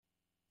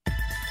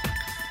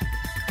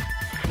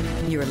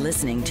You're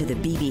listening to the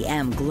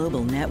BBM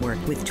Global Network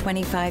with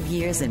 25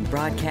 years in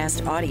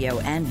broadcast audio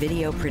and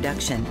video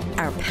production.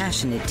 Our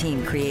passionate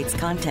team creates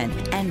content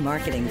and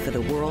marketing for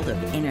the world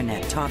of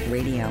Internet talk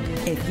radio.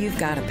 If you've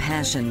got a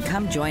passion,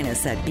 come join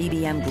us at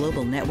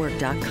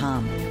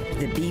bbmglobalnetwork.com.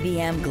 The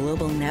BBM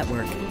Global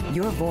Network.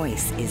 Your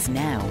voice is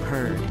now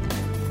heard.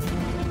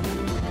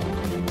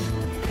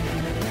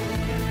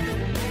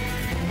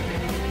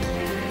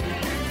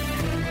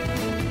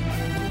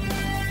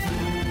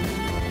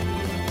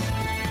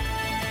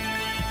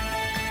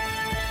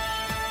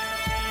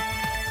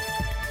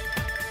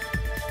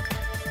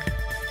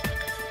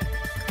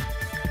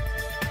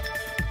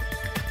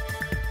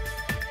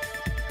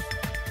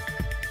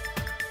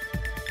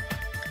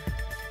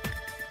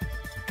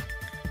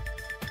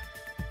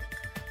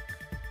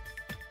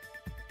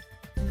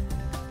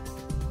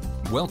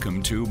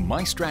 Welcome to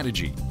My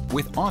Strategy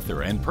with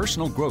author and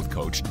personal growth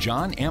coach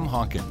John M.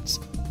 Hawkins.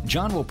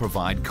 John will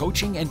provide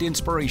coaching and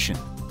inspiration,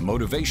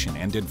 motivation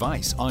and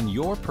advice on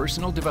your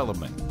personal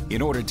development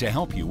in order to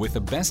help you with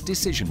the best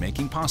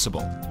decision-making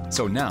possible.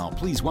 So now,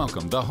 please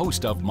welcome the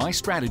host of My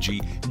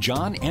Strategy,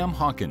 John M.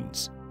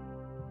 Hawkins.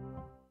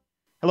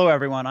 Hello,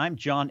 everyone. I'm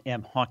John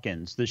M.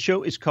 Hawkins. The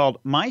show is called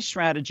My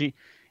Strategy,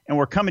 and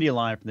we're coming to you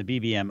live from the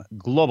BBM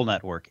Global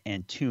Network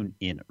and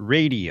TuneIn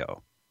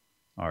Radio.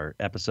 Our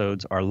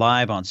episodes are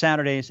live on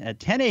Saturdays at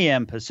 10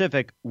 a.m.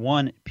 Pacific,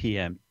 1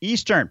 p.m.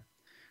 Eastern.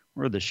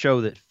 We're the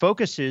show that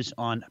focuses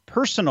on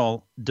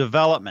personal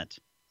development.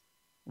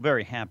 We're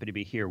very happy to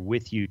be here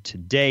with you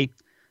today.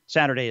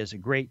 Saturday is a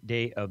great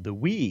day of the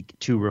week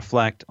to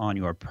reflect on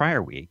your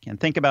prior week and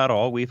think about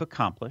all we've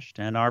accomplished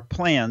and our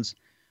plans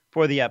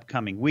for the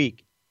upcoming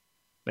week.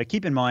 But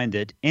keep in mind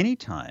that any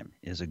time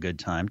is a good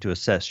time to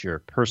assess your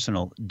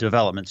personal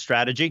development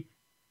strategy,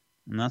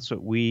 and that's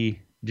what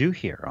we do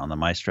here on the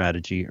My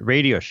Strategy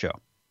radio show.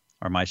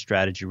 Our My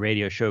Strategy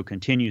radio show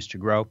continues to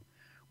grow.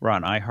 We're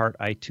on iHeart,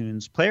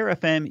 iTunes, Player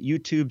FM,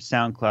 YouTube,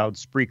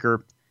 SoundCloud,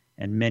 Spreaker,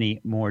 and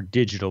many more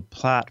digital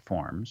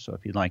platforms. So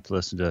if you'd like to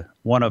listen to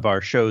one of our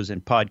shows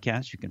and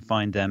podcasts, you can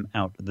find them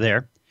out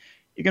there.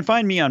 You can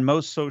find me on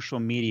most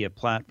social media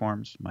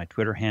platforms. My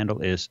Twitter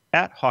handle is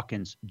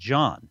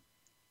 @HawkinsJohn.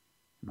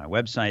 My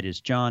website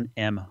is John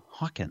M.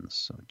 Hawkins,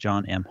 so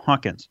John M.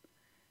 Hawkins.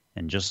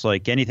 And just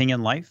like anything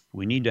in life,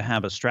 we need to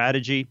have a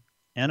strategy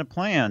and a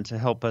plan to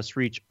help us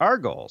reach our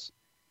goals,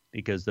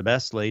 because the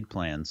best laid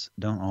plans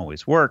don't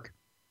always work.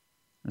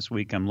 This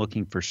week, I'm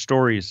looking for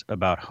stories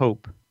about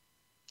hope.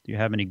 Do you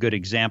have any good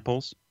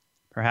examples?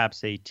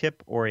 Perhaps a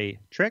tip or a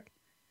trick?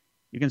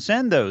 You can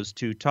send those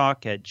to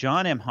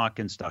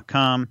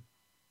talk@johnmhawkins.com.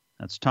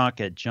 That's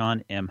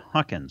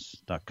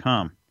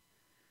talk@johnmhawkins.com.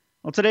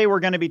 Well, today we're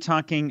going to be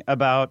talking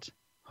about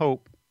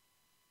hope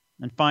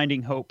and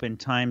finding hope in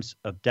times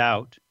of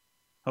doubt.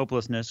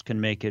 Hopelessness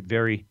can make it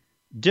very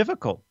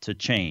difficult to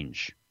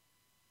change.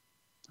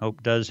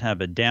 Hope does have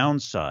a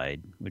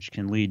downside, which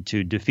can lead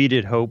to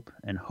defeated hope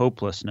and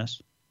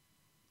hopelessness.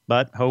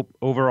 But hope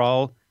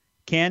overall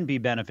can be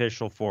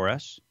beneficial for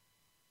us.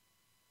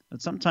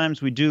 But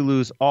sometimes we do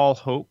lose all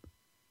hope.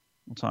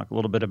 We'll talk a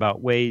little bit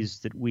about ways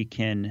that we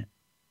can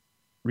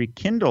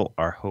rekindle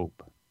our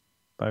hope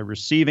by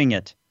receiving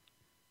it,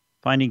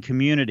 finding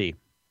community,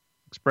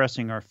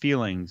 expressing our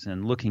feelings,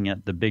 and looking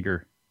at the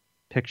bigger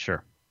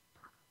picture.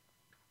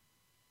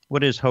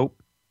 What is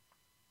hope?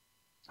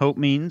 Hope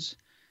means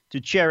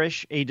to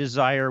cherish a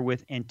desire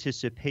with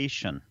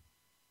anticipation,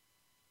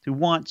 to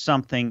want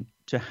something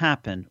to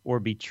happen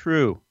or be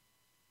true.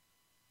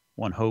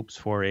 One hopes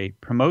for a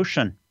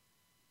promotion.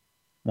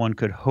 One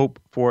could hope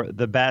for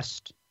the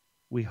best.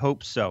 We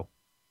hope so.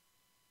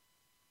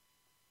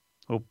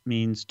 Hope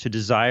means to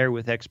desire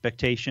with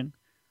expectation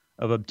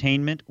of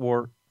obtainment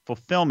or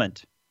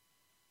fulfillment.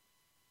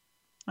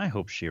 I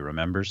hope she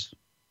remembers.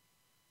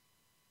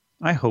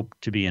 I hope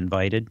to be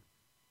invited.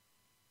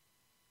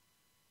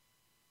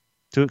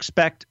 To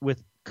expect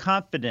with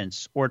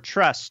confidence or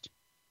trust.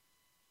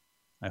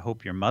 I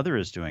hope your mother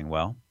is doing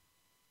well.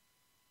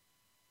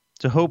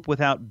 To hope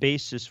without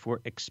basis for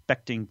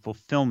expecting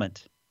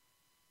fulfillment.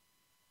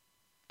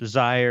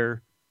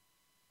 Desire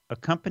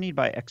accompanied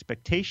by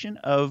expectation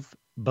of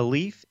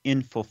belief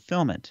in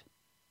fulfillment.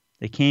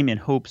 They came in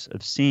hopes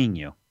of seeing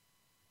you.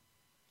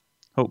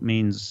 Hope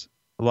means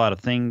a lot of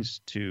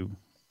things to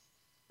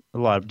a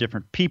lot of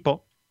different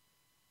people.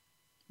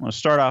 I want to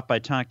start off by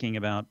talking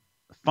about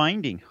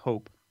finding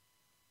hope.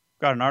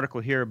 Got an article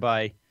here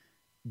by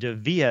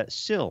Davia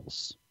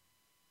Sills.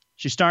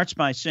 She starts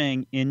by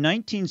saying, in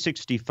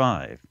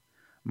 1965,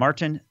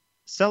 Martin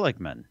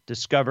Seligman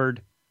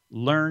discovered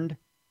learned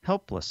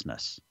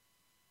helplessness.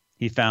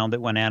 He found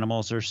that when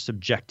animals are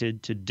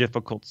subjected to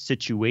difficult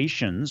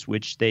situations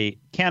which they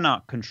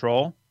cannot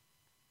control,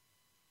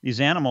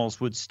 these animals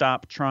would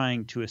stop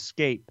trying to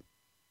escape.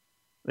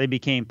 They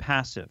became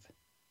passive.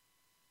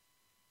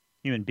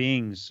 Human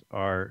beings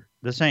are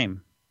the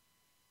same.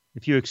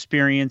 If you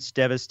experience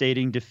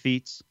devastating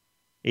defeats,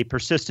 a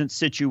persistent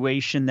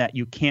situation that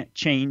you can't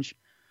change,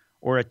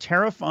 or a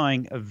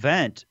terrifying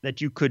event that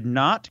you could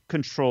not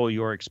control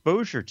your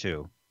exposure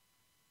to,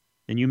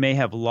 then you may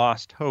have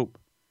lost hope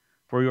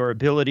for your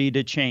ability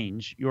to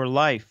change your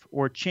life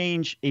or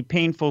change a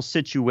painful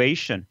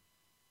situation.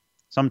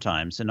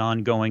 Sometimes an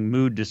ongoing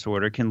mood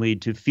disorder can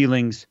lead to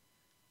feelings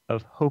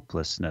of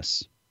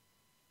hopelessness.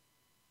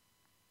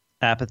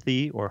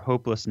 Apathy or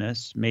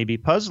hopelessness may be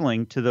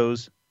puzzling to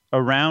those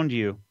around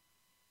you.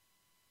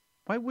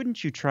 Why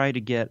wouldn't you try to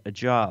get a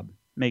job,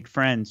 make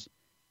friends,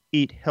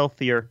 eat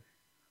healthier,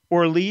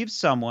 or leave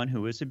someone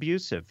who is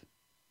abusive?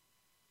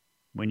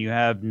 When you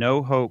have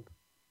no hope,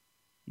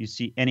 you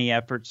see any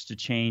efforts to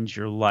change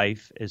your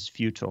life as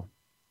futile.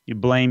 You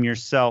blame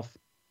yourself.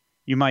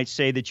 You might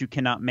say that you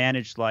cannot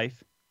manage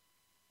life,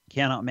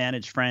 cannot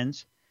manage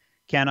friends,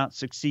 cannot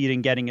succeed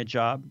in getting a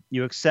job.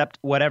 You accept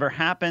whatever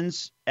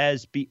happens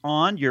as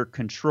beyond your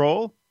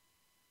control.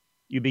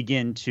 You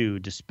begin to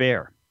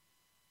despair.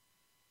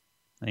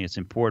 I think it's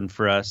important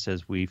for us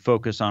as we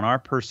focus on our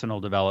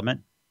personal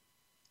development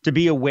to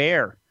be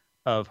aware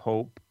of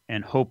hope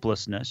and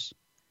hopelessness.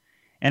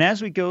 And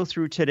as we go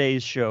through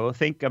today's show,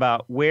 think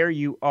about where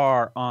you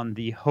are on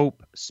the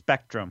hope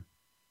spectrum.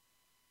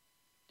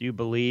 Do you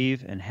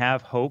believe and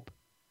have hope?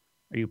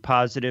 Are you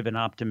positive and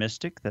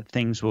optimistic that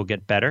things will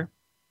get better?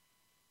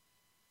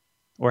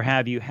 Or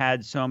have you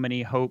had so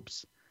many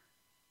hopes,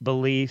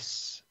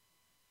 beliefs,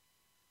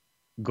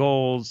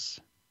 goals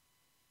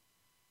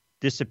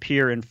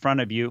disappear in front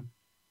of you,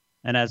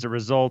 and as a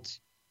result,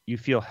 you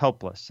feel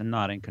helpless and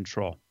not in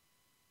control?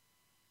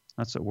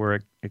 That's what we're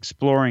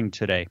exploring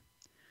today.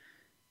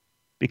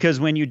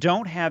 Because when you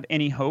don't have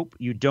any hope,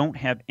 you don't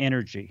have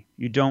energy,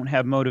 you don't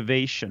have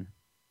motivation,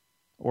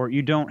 or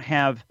you don't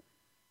have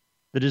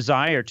the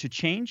desire to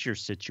change your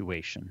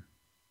situation.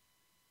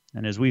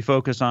 And as we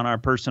focus on our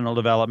personal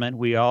development,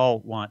 we all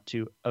want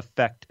to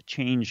affect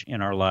change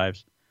in our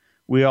lives.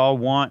 We all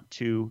want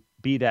to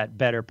be that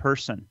better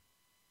person.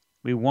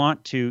 We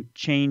want to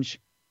change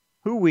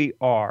who we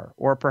are,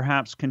 or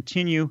perhaps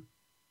continue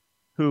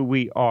who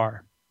we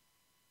are.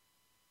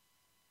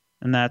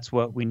 And that's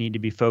what we need to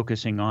be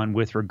focusing on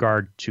with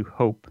regard to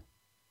hope.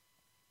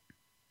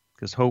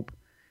 Because hope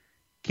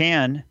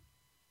can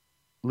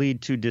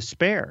lead to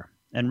despair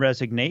and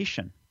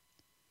resignation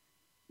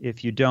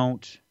if you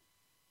don't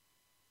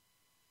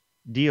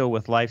deal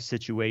with life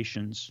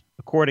situations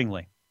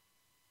accordingly.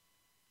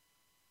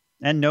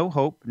 And no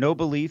hope, no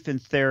belief in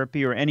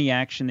therapy or any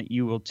action that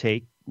you will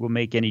take will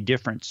make any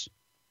difference,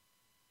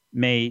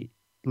 may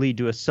lead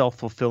to a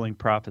self-fulfilling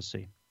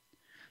prophecy.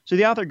 So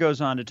the author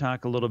goes on to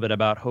talk a little bit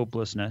about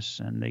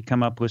hopelessness, and they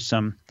come up with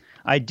some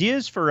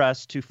ideas for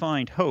us to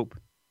find hope.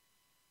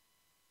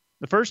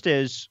 The first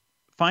is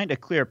find a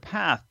clear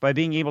path. By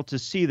being able to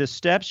see the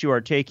steps you are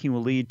taking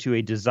will lead to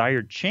a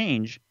desired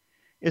change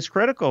is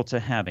critical to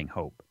having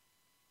hope.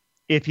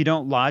 If you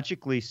don't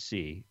logically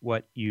see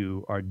what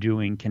you are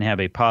doing can have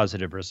a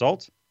positive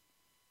result,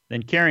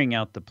 then carrying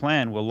out the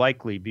plan will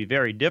likely be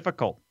very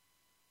difficult.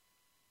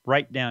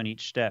 Write down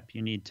each step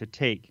you need to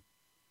take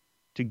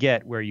to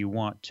get where you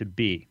want to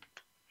be.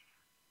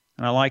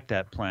 And I like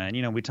that plan.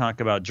 You know, we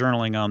talk about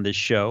journaling on this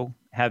show,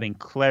 having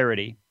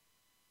clarity,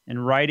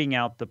 and writing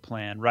out the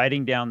plan,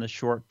 writing down the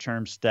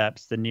short-term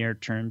steps, the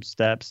near-term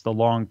steps, the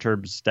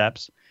long-term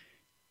steps,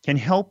 can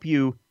help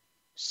you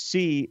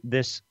see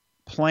this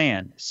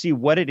plan, see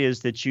what it is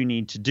that you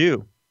need to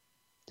do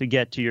to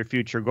get to your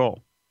future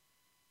goal.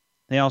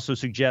 They also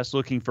suggest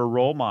looking for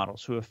role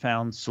models who have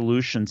found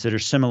solutions that are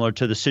similar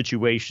to the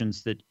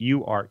situations that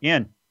you are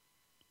in.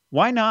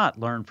 Why not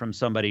learn from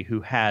somebody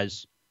who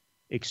has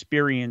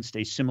experienced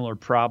a similar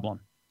problem?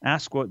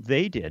 Ask what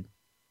they did.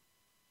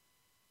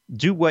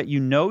 Do what you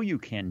know you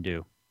can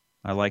do.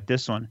 I like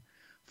this one.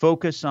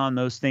 Focus on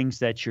those things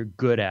that you're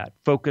good at.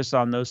 Focus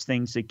on those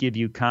things that give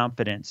you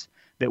confidence,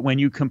 that when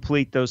you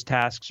complete those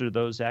tasks or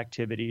those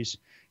activities,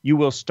 you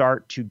will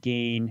start to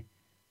gain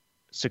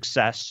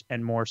success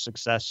and more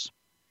success.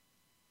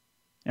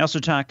 I also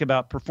talk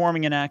about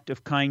performing an act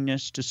of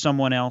kindness to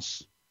someone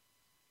else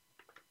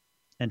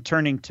and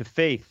turning to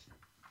faith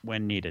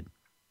when needed.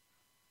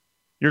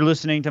 You're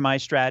listening to My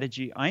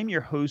Strategy. I'm your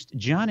host,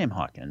 John M.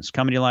 Hawkins,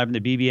 coming to you live on the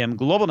BBM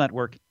Global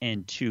Network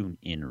and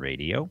TuneIn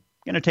Radio.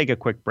 Going to take a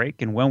quick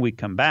break, and when we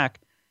come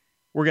back,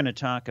 we're going to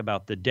talk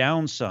about the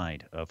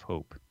downside of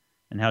hope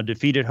and how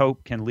defeated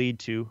hope can lead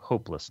to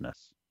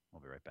hopelessness.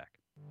 We'll be right back.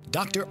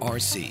 Dr.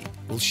 RC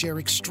will share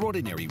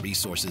extraordinary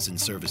resources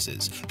and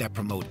services that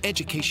promote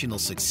educational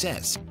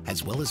success,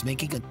 as well as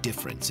making a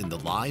difference in the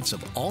lives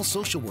of all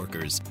social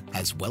workers,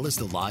 as well as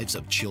the lives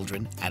of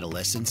children,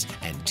 adolescents,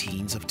 and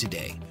teens of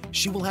today.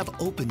 She will have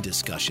open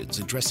discussions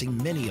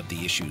addressing many of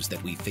the issues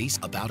that we face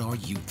about our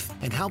youth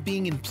and how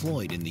being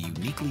employed in the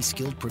uniquely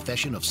skilled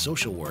profession of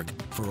social work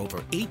for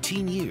over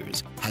 18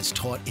 years has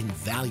taught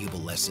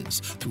invaluable lessons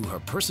through her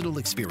personal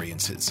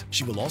experiences.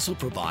 She will also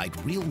provide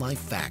real-life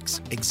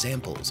facts,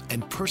 examples, testimonials,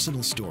 and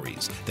personal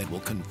stories that will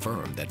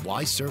confirm that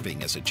why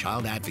serving as a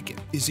child advocate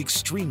is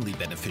extremely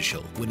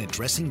beneficial when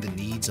addressing the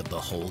needs of the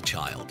whole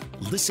child.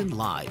 Listen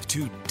live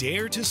to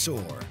Dare to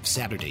Soar,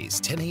 Saturdays,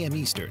 10 a.m.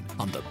 Eastern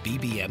on the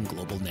BBM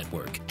Global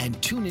Network and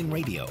TuneIn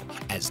Radio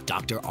as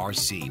Dr.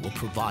 RC will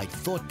provide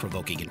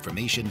thought-provoking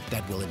information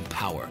that will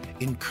empower,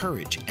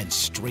 encourage, and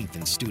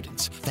strengthen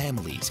students,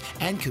 families,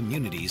 and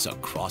communities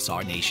across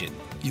our nation.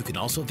 You can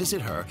also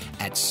visit her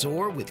at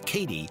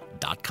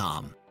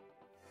soarwithkatie.com.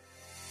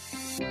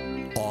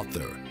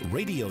 Author,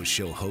 radio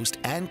show host,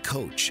 and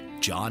coach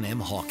John M.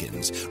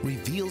 Hawkins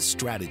reveals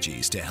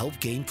strategies to help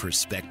gain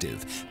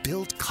perspective,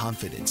 build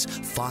confidence,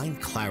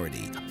 find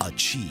clarity,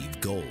 achieve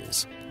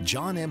goals.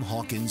 John M.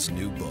 Hawkins'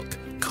 new book,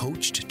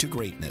 Coached to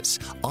Greatness,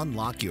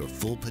 Unlock Your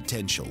Full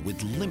Potential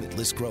with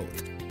Limitless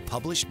Growth,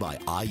 published by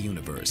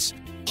iUniverse.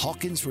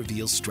 Hawkins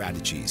reveals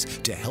strategies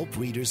to help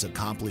readers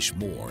accomplish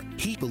more.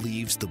 He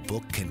believes the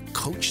book can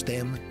coach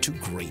them to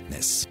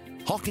greatness.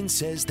 Hawkins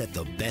says that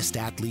the best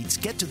athletes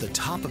get to the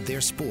top of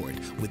their sport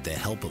with the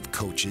help of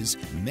coaches,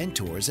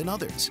 mentors, and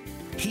others.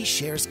 He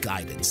shares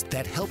guidance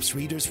that helps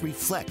readers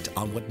reflect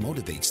on what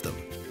motivates them,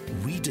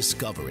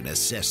 rediscover and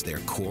assess their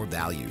core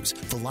values,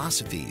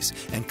 philosophies,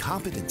 and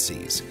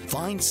competencies,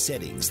 find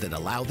settings that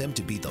allow them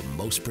to be the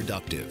most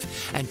productive,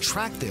 and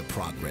track their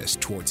progress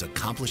towards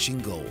accomplishing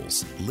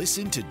goals.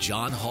 Listen to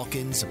John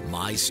Hawkins'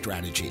 My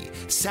Strategy,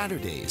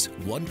 Saturdays,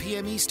 1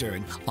 p.m.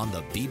 Eastern on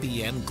the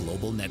BBM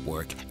Global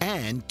Network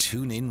and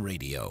TuneIn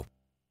Radio.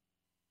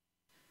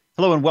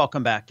 Hello and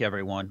welcome back,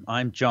 everyone.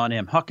 I'm John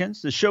M.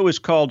 Hawkins. The show is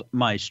called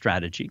My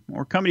Strategy.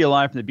 We're coming to you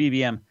live from the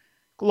BBM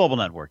Global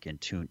Network and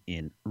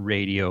TuneIn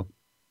Radio.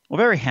 Well,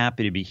 very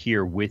happy to be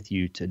here with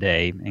you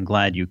today and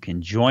glad you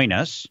can join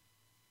us.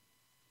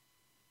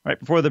 Right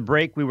before the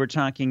break, we were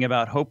talking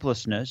about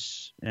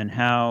hopelessness and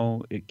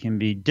how it can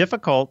be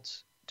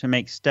difficult to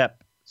make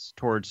steps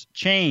towards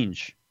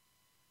change.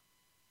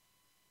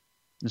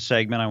 In this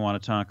segment, I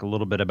want to talk a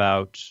little bit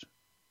about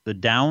the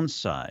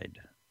downside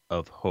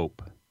of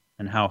hope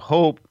and how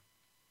hope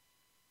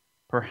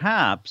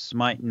perhaps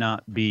might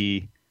not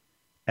be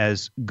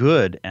as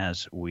good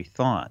as we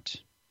thought.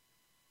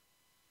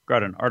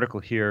 Got an article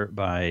here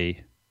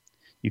by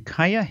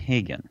Ukiah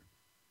Hagen.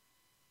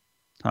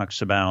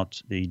 Talks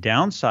about the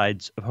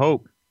downsides of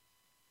hope.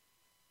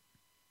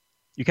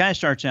 Ukiah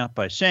starts out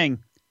by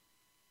saying,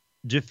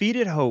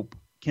 defeated hope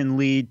can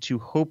lead to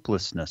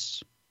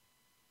hopelessness.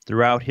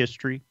 Throughout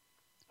history,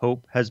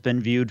 hope has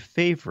been viewed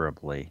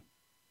favorably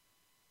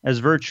as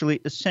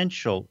virtually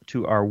essential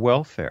to our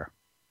welfare.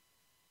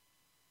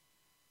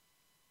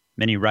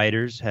 Many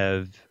writers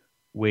have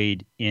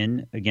weighed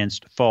in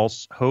against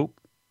false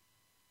hope,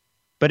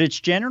 but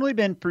it's generally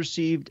been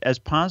perceived as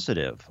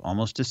positive,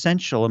 almost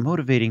essential, a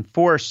motivating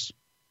force.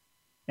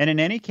 And in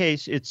any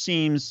case, it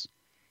seems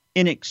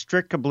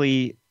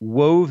inextricably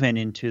woven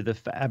into the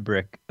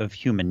fabric of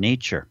human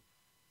nature.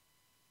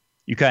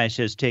 Ukiah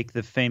says, take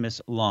the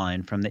famous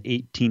line from the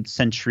 18th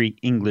century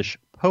English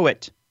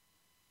poet,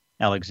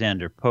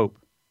 Alexander Pope,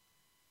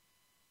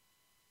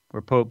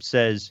 where Pope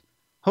says,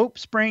 hope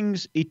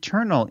springs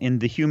eternal in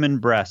the human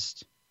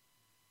breast.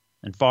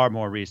 And far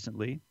more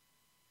recently,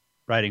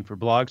 writing for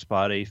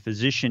Blogspot, a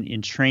physician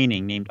in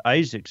training named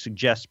Isaac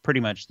suggests pretty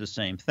much the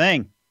same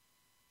thing.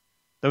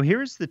 Though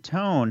here's the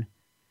tone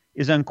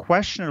is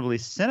unquestionably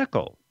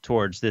cynical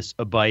towards this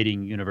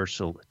abiding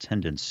universal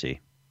tendency.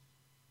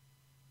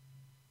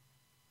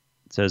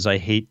 It says, I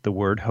hate the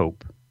word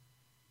hope.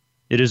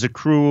 It is a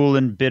cruel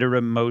and bitter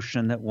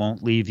emotion that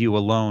won't leave you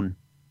alone.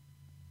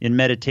 In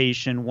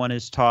meditation, one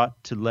is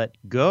taught to let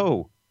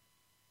go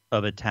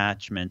of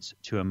attachments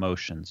to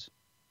emotions.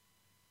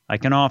 I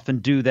can often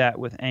do that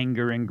with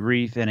anger and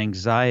grief and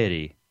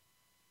anxiety,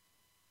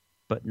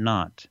 but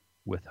not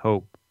with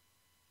hope.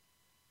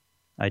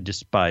 I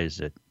despise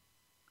it,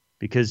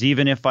 because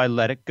even if I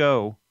let it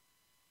go,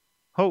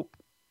 hope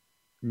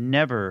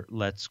never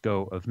lets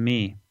go of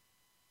me.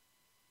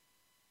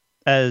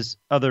 As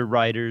other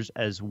writers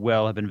as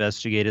well have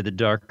investigated the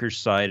darker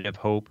side of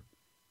hope,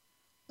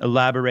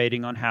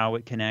 elaborating on how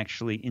it can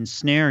actually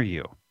ensnare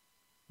you,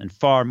 and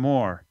far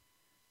more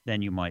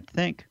than you might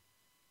think.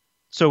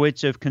 So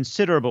it's of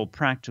considerable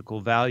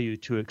practical value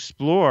to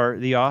explore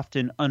the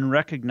often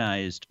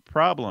unrecognized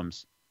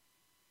problems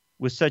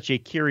with such a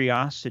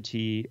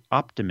curiosity,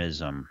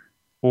 optimism,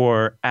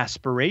 or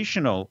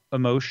aspirational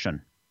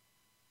emotion.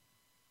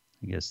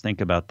 I guess think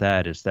about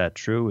that. Is that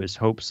true? Is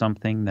hope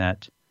something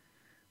that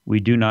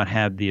we do not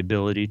have the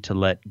ability to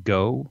let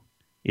go?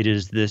 It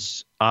is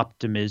this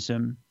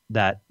optimism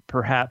that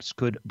perhaps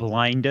could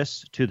blind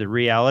us to the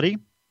reality.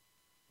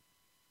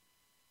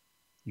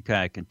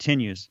 Ukiah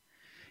continues,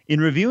 in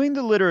reviewing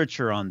the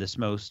literature on this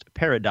most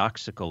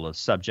paradoxical of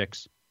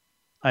subjects,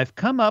 I've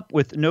come up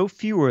with no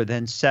fewer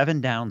than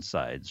 7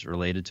 downsides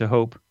related to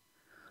hope.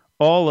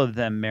 All of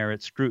them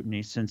merit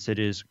scrutiny since it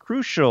is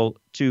crucial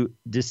to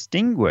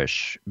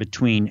distinguish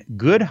between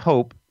good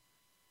hope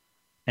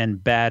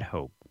and bad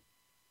hope.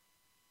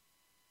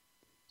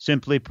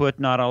 Simply put,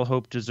 not all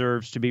hope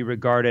deserves to be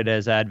regarded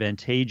as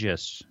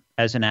advantageous,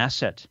 as an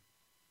asset.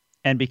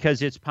 And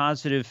because its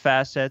positive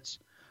facets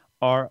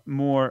are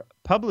more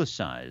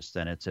publicized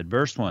than its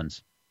adverse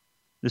ones,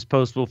 this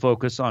post will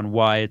focus on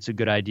why it's a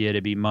good idea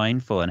to be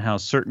mindful and how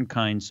certain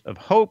kinds of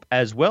hope,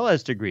 as well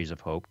as degrees of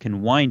hope,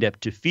 can wind up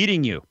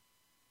defeating you.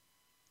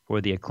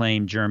 For the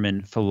acclaimed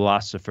German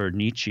philosopher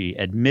Nietzsche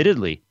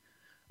admittedly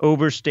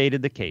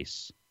overstated the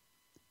case.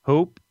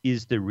 Hope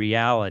is the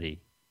reality,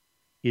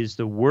 is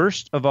the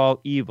worst of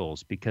all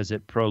evils because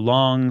it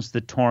prolongs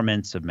the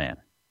torments of man.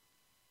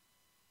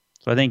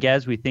 So I think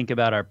as we think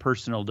about our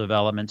personal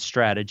development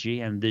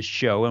strategy and this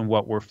show and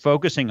what we're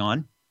focusing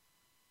on,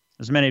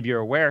 as many of you are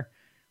aware,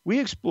 we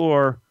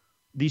explore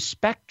the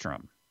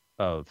spectrum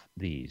of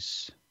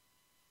these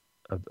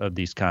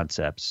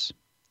concepts.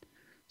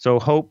 So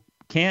hope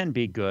can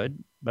be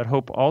good, but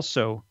hope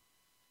also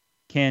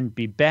can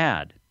be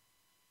bad.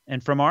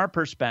 And from our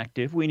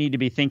perspective, we need to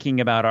be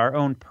thinking about our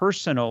own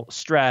personal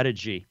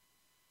strategy.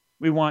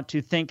 We want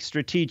to think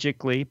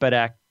strategically, but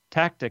act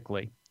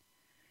tactically.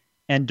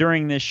 And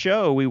during this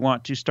show, we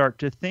want to start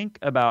to think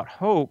about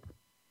hope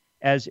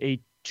as a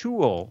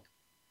tool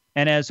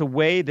and as a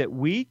way that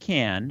we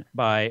can,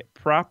 by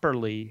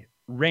properly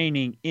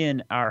reining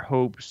in our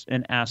hopes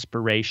and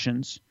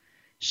aspirations,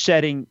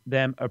 setting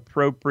them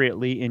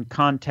appropriately in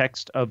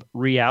context of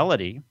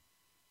reality,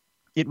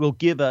 it will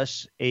give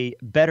us a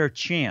better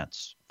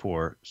chance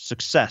for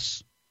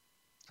success.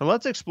 So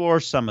let's explore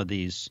some of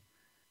these.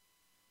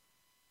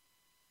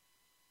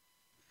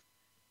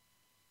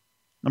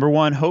 Number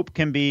one, hope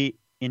can be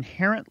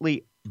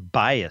inherently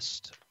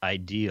biased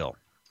ideal.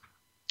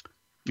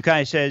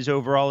 Yukai says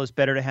overall it's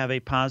better to have a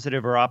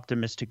positive or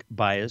optimistic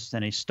bias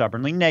than a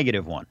stubbornly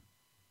negative one.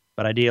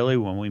 But ideally,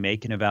 when we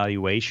make an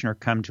evaluation or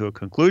come to a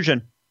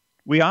conclusion,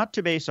 we ought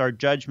to base our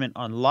judgment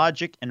on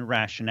logic and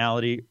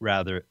rationality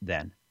rather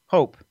than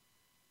hope.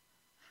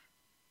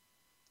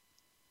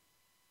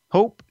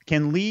 Hope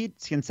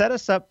can set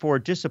us up for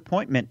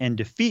disappointment and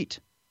defeat.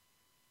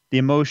 The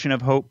emotion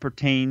of hope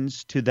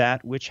pertains to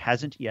that which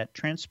hasn't yet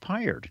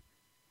transpired.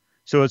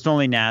 So it's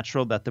only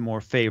natural that the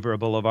more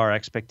favorable of our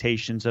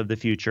expectations of the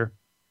future,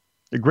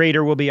 the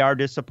greater will be our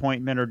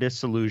disappointment or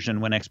disillusion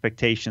when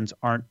expectations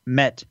aren't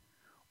met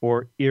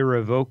or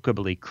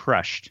irrevocably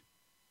crushed.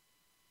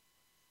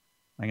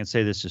 I can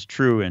say this is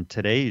true in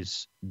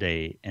today's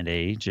day and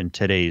age, in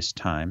today's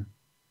time.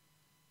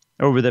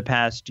 Over the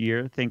past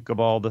year, think of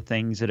all the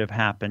things that have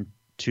happened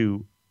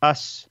to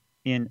us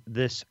in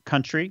this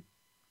country,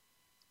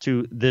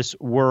 to this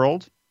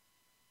world,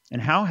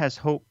 and how has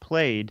hope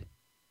played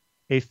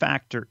a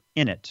factor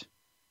in it?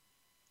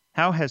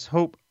 How has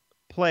hope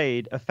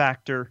played a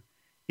factor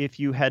if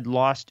you had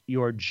lost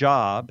your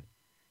job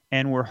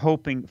and were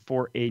hoping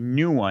for a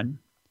new one,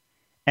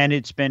 and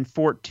it's been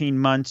 14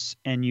 months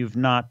and you've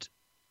not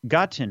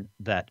gotten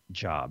that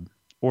job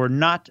or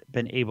not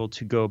been able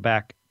to go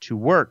back to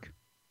work?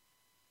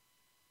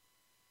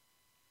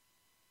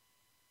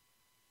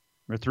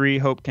 Number three,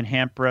 hope can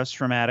hamper us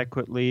from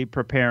adequately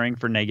preparing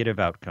for negative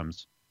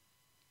outcomes.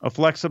 A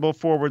flexible,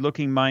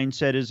 forward-looking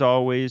mindset is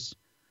always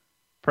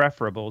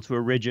preferable to a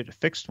rigid,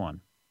 fixed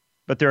one.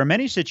 But there are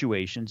many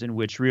situations in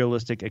which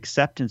realistic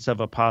acceptance of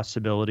a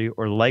possibility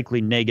or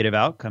likely negative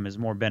outcome is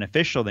more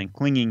beneficial than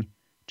clinging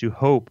to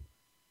hope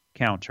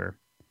counter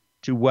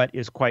to what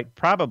is quite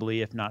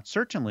probably, if not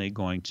certainly,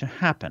 going to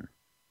happen.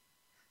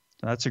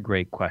 So that's a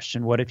great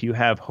question. What if you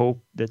have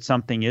hope that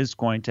something is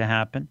going to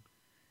happen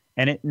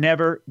and it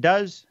never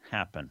does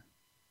happen?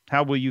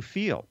 How will you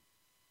feel?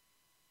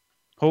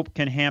 Hope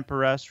can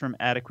hamper us from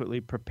adequately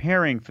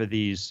preparing for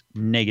these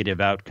negative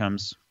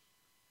outcomes.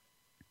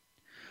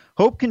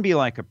 Hope can be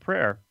like a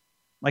prayer,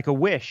 like a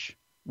wish,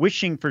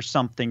 wishing for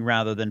something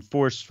rather than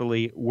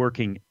forcefully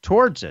working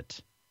towards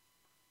it.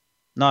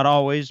 Not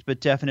always,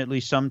 but definitely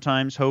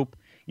sometimes, hope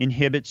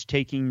inhibits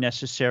taking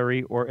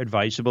necessary or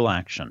advisable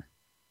action.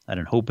 That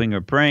in hoping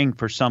or praying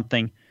for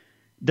something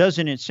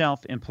doesn't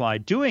itself imply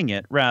doing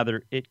it.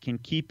 Rather, it can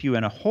keep you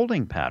in a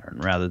holding pattern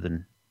rather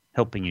than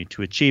helping you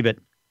to achieve it.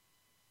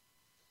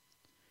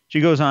 She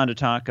goes on to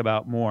talk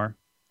about more.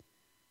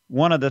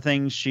 One of the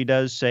things she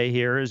does say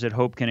here is that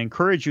hope can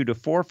encourage you to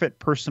forfeit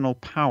personal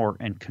power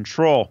and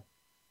control.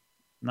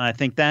 And I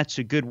think that's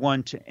a good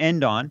one to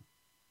end on,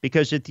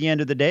 because at the end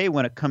of the day,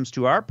 when it comes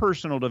to our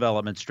personal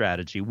development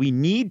strategy, we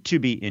need to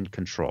be in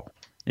control.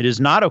 It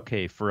is not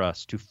okay for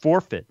us to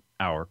forfeit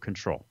our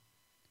control.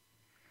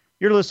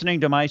 You're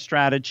listening to My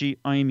Strategy.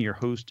 I'm your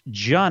host,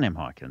 John M.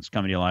 Hawkins,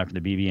 coming to you live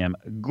from the BBM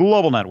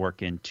Global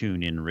Network and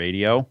TuneIn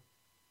Radio.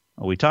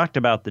 Well, we talked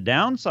about the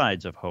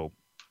downsides of hope.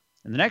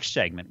 In the next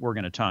segment, we're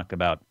going to talk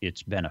about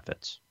its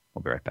benefits.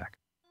 We'll be right back.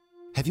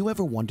 Have you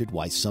ever wondered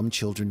why some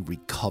children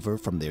recover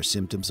from their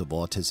symptoms of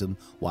autism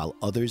while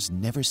others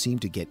never seem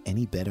to get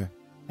any better?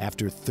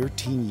 After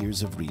 13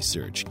 years of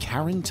research,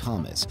 Karen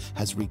Thomas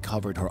has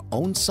recovered her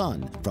own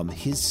son from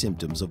his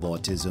symptoms of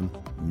autism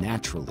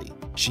naturally.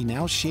 She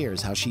now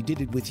shares how she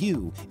did it with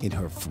you in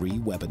her free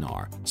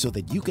webinar so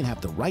that you can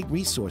have the right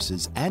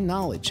resources and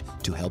knowledge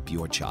to help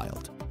your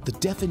child. The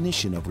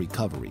definition of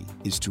recovery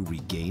is to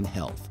regain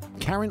health.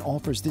 Karen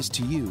offers this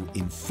to you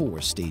in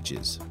 4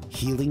 stages: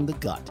 healing the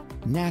gut,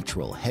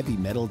 natural heavy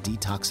metal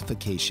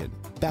detoxification,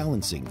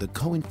 balancing the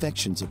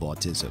co-infections of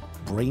autism,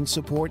 brain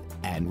support,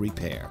 and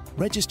repair.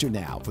 Register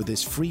now for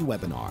this free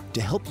webinar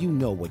to help you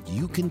know what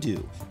you can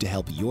do to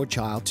help your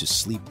child to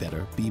sleep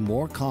better, be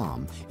more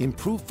calm,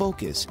 improve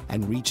focus,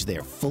 and reach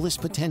their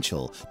fullest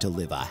potential to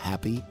live a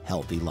happy,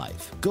 healthy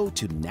life. Go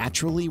to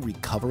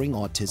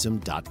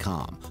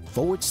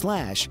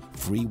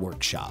naturallyrecoveringautism.com/free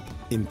workshop,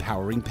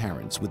 empowering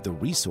parents with the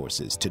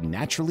resources to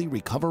naturally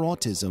recover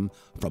autism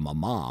from a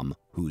mom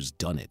who's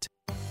done it.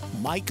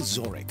 Mike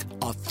Zorich,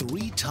 a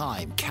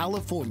 3-time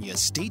California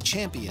state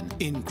champion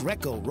in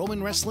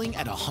Greco-Roman wrestling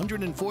at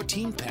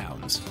 114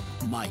 pounds.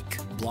 Mike,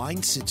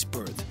 blind since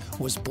birth,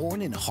 was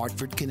born in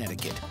Hartford,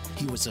 Connecticut.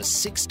 He was a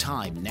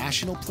 6-time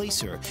national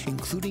placer,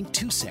 including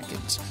 2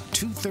 seconds,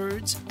 2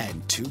 thirds,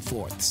 and 2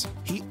 fourths.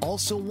 He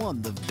also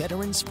won the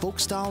Veterans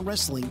Folk-Style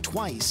Wrestling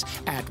twice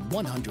at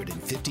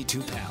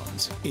 152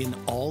 pounds. In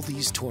all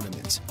these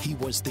tournaments, he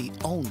was the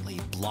only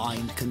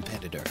blind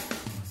competitor.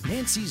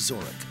 Nancy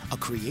Zorich, a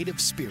creative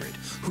spirit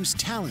whose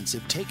talents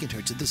have taken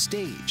her to the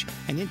stage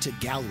and into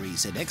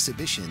galleries and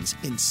exhibitions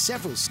in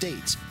several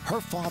states. Her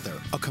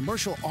father, a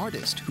commercial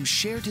artist who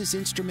shared his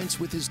instruments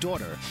with his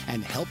daughter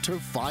and helped her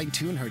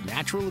fine-tune her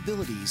natural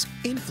abilities,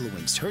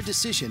 influenced her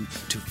decision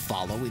to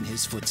follow in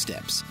his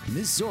footsteps.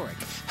 Ms.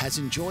 Zorich has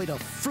enjoyed a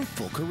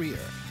fruitful career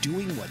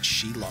doing what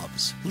she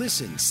loves.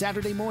 Listen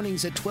Saturday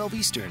mornings at 12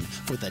 Eastern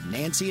for the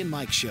Nancy and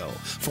Mike Show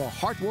for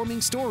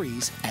heartwarming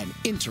stories and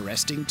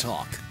interesting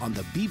talk on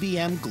the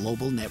BBM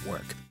Global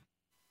Network.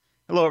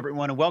 Hello,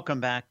 everyone, and welcome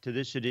back to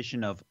this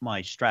edition of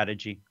My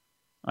Strategy.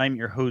 I'm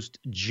your host,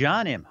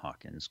 John M.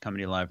 Hawkins, coming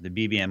to you live from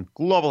the BBM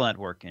Global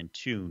Network and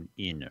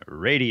TuneIn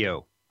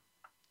Radio.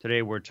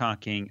 Today, we're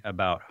talking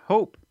about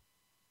hope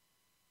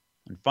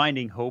and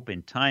finding hope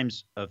in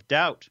times of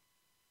doubt.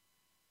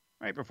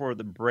 Right before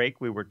the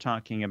break, we were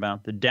talking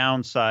about the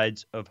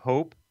downsides of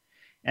hope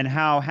and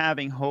how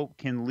having hope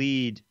can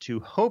lead to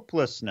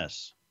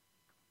hopelessness.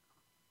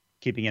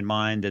 Keeping in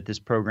mind that this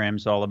program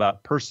is all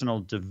about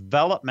personal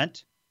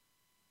development.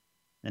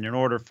 And in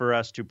order for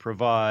us to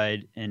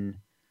provide an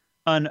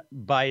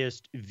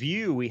unbiased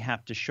view, we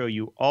have to show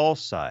you all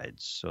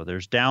sides. So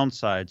there's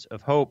downsides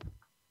of hope.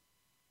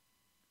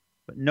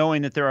 But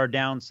knowing that there are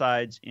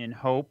downsides in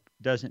hope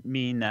doesn't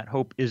mean that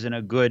hope isn't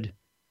a good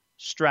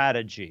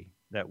strategy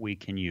that we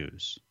can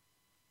use.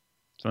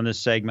 So in this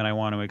segment, I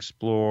want to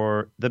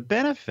explore the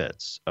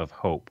benefits of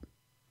hope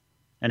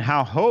and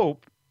how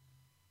hope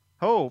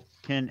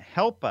can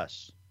help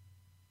us.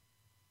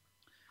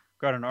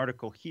 Got an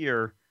article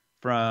here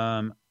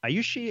from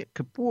Ayushi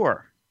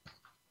Kapoor.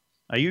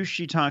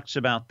 Ayushi talks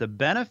about the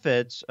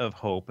benefits of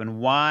hope and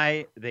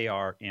why they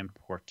are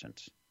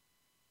important.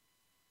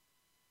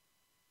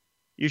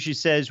 Ayushi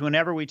says,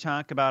 whenever we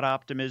talk about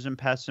optimism,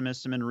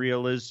 pessimism, and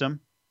realism,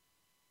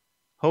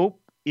 hope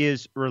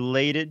is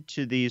related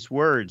to these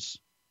words.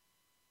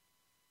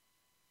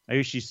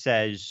 Ayushi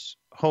says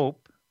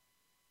hope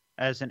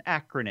as an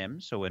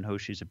acronym, so in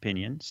Hoshi's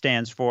opinion,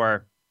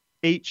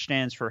 H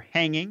stands for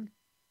hanging,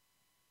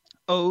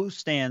 O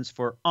stands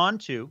for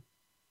onto,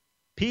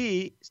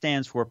 P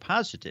stands for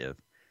positive,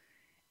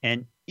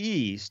 and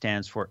E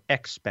stands for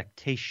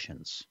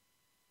expectations.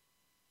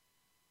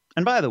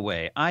 And by the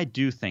way, I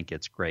do think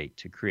it's great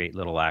to create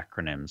little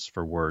acronyms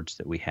for words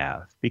that we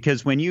have,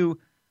 because when you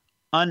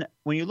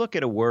look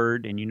at a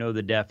word and you know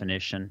the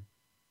definition,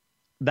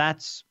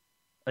 that's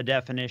a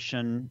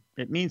definition.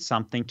 It means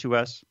something to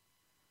us.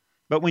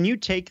 But when you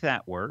take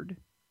that word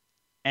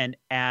and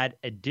add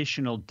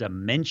additional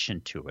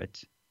dimension to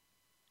it,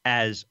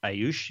 as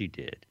Ayushi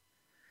did,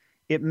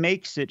 it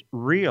makes it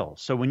real.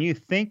 So when you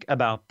think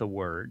about the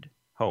word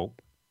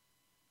hope,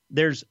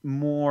 there's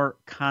more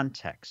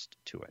context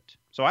to it.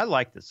 So I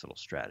like this little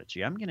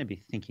strategy. I'm going to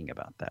be thinking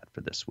about that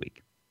for this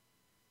week.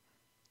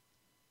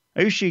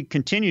 Ayushi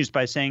continues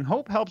by saying,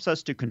 hope helps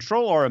us to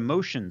control our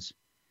emotions,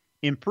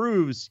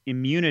 improves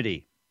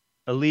immunity,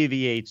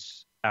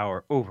 alleviates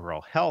our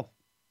overall health,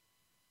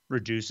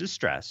 reduces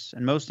stress,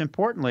 and most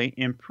importantly,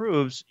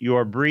 improves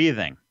your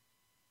breathing.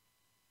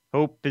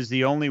 Hope is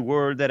the only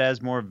word that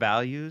has more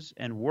values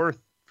and worth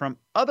from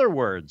other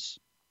words.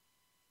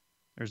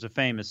 There's a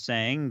famous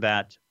saying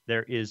that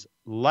there is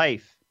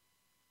life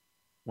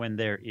when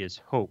there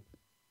is hope.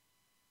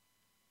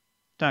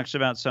 Talks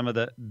about some of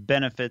the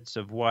benefits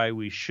of why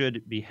we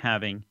should be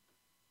having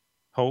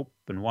hope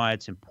and why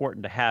it's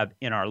important to have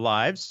in our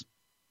lives.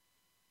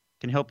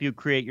 Can help you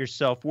create your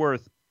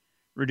self-worth,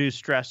 reduce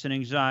stress and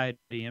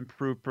anxiety,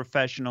 improve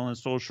professional and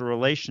social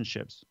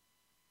relationships,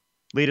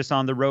 lead us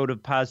on the road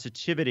of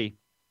positivity.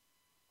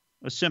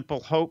 A simple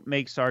hope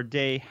makes our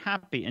day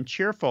happy and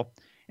cheerful,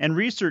 and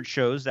research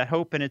shows that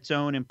hope in its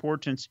own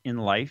importance in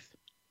life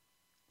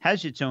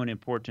has its own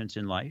importance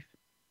in life.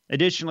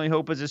 Additionally,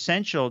 hope is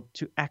essential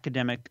to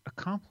academic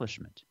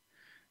accomplishment.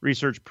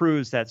 Research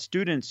proves that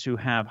students who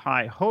have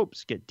high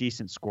hopes get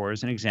decent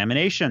scores in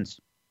examinations.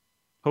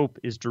 Hope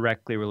is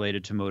directly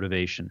related to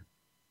motivation.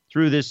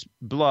 Through this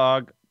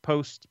blog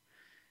post,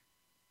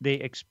 they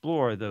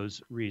explore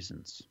those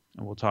reasons,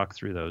 and we'll talk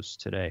through those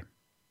today.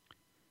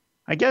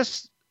 I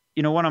guess,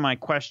 one of my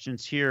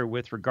questions here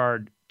with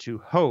regard to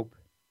hope,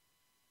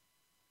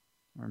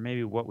 or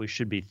maybe what we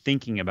should be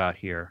thinking about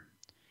here,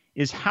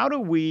 is how do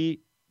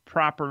we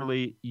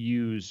properly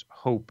use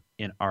hope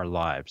in our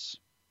lives?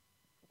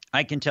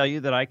 I can tell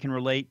you that I can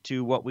relate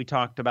to what we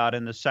talked about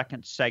in the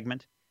second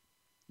segment,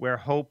 where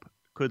hope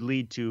could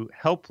lead to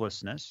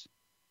helplessness.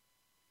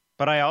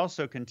 But I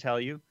also can tell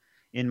you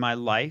in my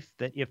life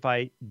that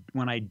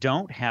when I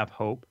don't have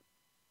hope,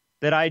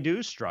 that I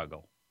do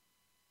struggle,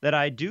 that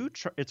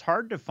it's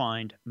hard to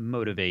find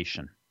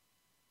motivation.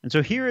 And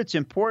so here it's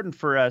important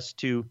for us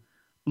to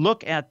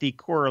look at the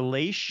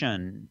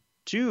correlation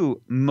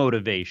to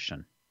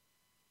motivation.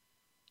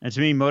 And to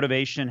me,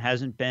 motivation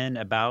hasn't been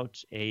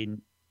about a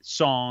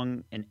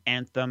song, an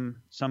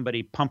anthem,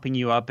 somebody pumping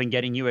you up and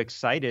getting you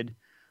excited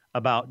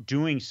about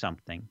doing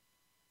something.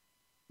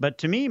 But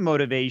to me,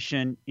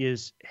 motivation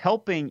is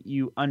helping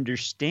you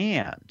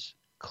understand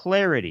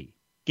clarity,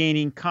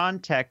 gaining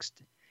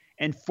context,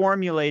 and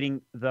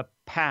formulating the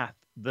path,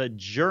 the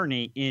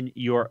journey in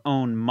your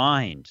own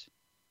mind.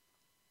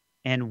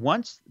 And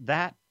once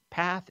that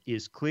path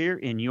is clear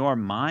in your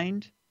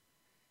mind,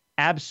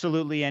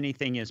 absolutely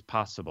anything is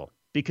possible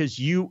because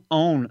you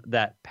own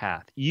that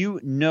path. You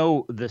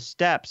know the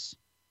steps.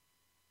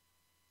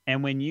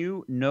 And when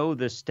you know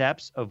the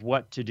steps of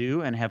what to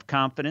do and have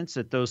confidence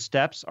that those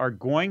steps are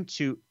going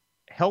to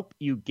help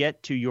you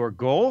get to your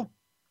goal,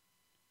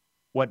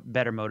 what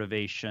better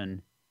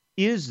motivation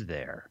is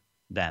there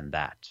than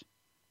that?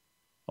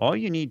 All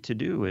you need to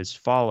do is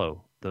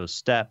follow those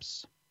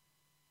steps.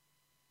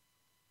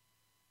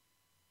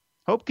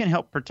 Hope can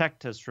help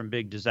protect us from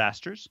big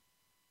disasters.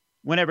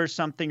 Whenever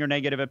something or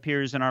negative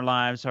appears in our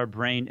lives, our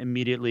brain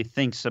immediately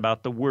thinks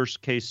about the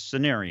worst case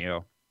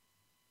scenario.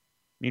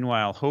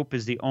 Meanwhile, hope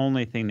is the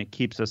only thing that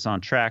keeps us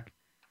on track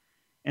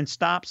and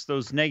stops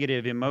those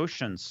negative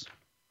emotions.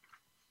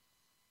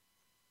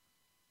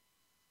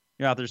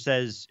 The author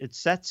says it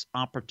sets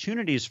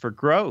opportunities for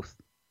growth.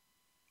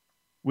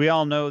 We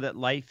all know that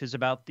life is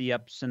about the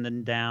ups and the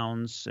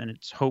downs, and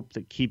it's hope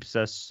that keeps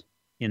us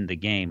in the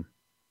game.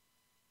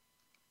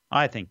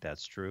 I think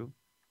that's true.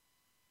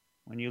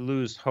 When you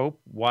lose hope,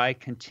 why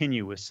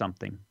continue with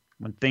something?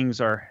 When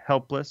things are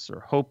helpless or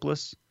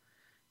hopeless,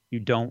 you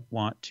don't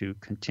want to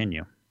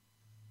continue.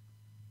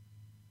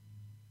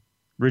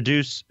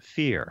 Reduce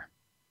fear.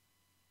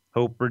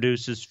 Hope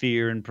reduces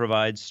fear and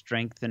provides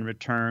strength in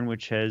return,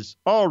 which has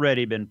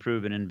already been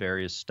proven in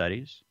various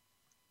studies.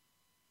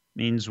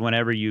 Means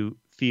whenever you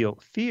feel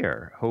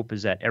fear, hope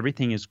is that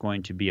everything is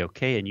going to be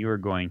okay and you are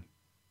going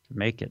to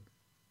make it.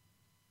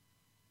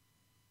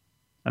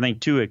 I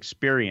think when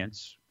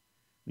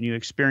you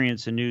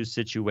experience a new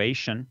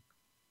situation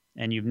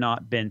and you've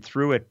not been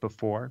through it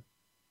before,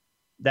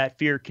 that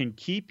fear can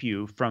keep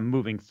you from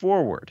moving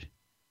forward.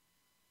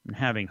 And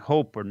having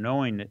hope or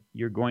knowing that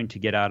you're going to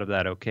get out of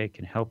that okay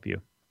can help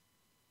you.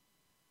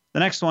 The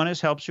next one is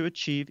helps you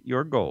achieve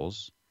your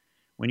goals.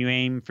 When you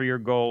aim for your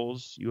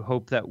goals, you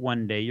hope that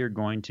one day you're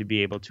going to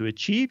be able to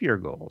achieve your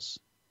goals.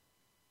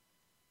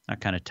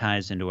 That kind of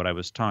ties into what I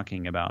was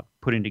talking about,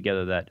 putting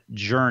together that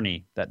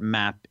journey, that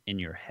map in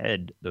your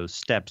head, those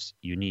steps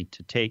you need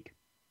to take.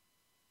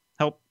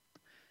 Help.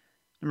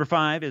 Number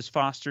 5 is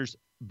fosters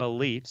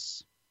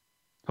beliefs.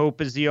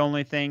 Hope is the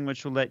only thing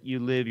which will let you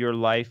live your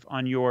life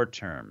on your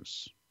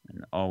terms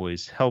and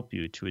always help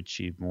you to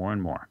achieve more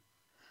and more.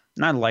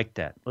 And I like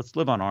that. Let's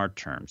live on our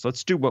terms.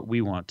 Let's do what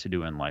we want to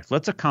do in life.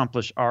 Let's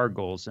accomplish our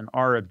goals and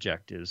our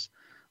objectives.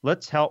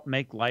 Let's help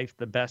make life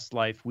the best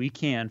life we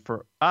can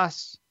for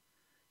us,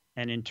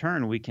 and in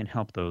turn, we can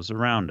help those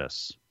around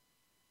us.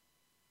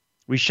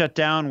 We shut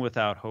down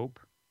without hope.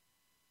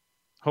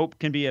 Hope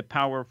can be a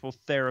powerful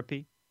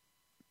therapy.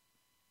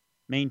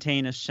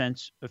 Maintain a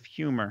sense of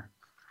humor.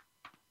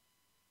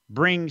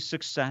 Bring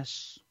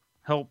success,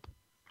 help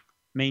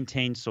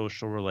maintain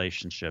social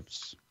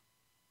relationships.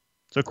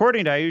 So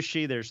according to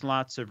Ayushi, there's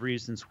lots of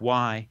reasons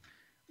why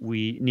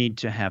we need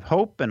to have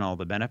hope and all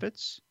the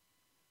benefits.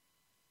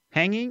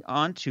 Hanging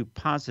on to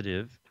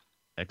positive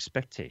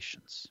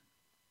expectations.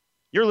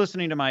 You're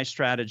listening to My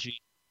Strategy.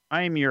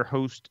 I am your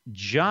host,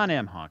 John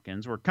M.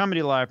 Hawkins. We're coming to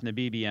you live from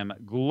the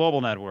BBM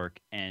Global Network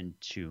and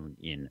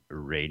TuneIn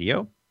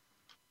Radio.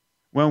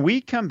 When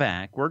we come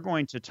back, we're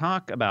going to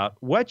talk about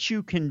what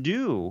you can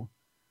do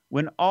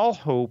when all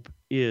hope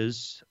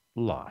is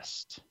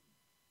lost.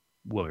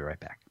 We'll be right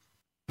back.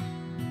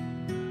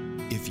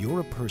 If you're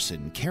a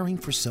person caring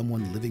for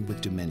someone living with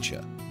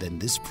dementia, then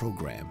this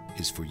program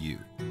is for you.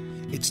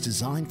 It's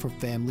designed for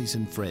families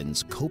and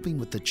friends coping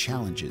with the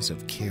challenges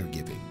of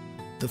caregiving.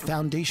 The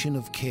foundation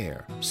of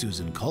care,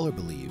 Susan Kohler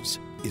believes,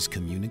 is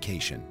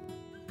communication.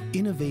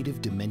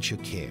 Innovative Dementia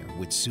Care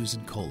with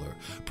Susan Kohler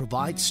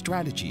provides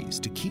strategies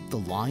to keep the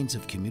lines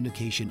of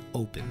communication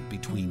open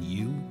between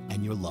you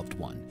and your loved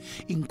one,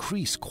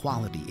 increase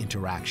quality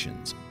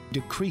interactions,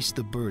 decrease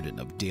the burden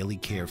of daily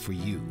care for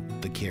you,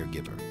 the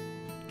caregiver.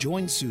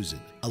 Join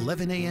Susan,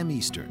 11 a.m.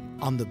 Eastern,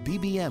 on the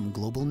BBM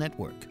Global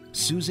Network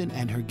Susan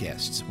and her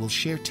guests will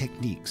share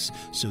techniques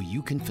so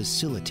you can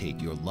facilitate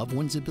your loved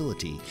one's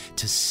ability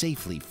to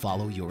safely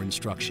follow your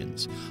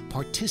instructions,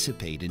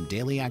 participate in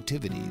daily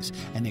activities,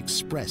 and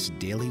express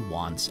daily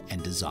wants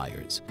and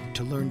desires.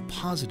 To learn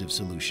positive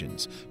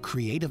solutions,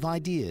 creative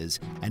ideas,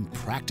 and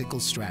practical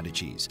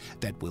strategies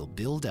that will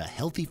build a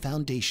healthy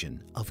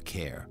foundation of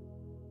care.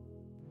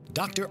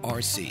 Dr.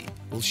 RC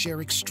will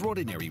share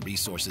extraordinary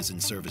resources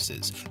and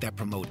services that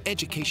promote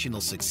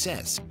educational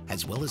success,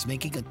 as well as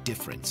making a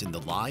difference in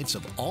the lives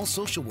of all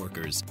social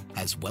workers,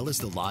 as well as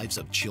the lives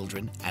of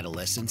children,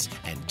 adolescents,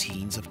 and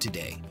teens of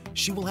today.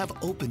 She will have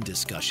open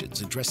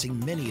discussions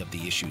addressing many of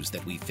the issues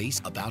that we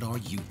face about our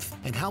youth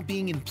and how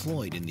being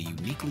employed in the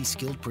uniquely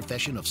skilled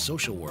profession of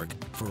social work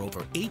for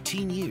over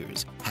 18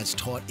 years has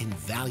taught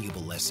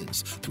invaluable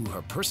lessons through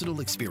her personal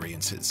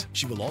experiences.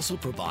 She will also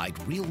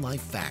provide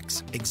real-life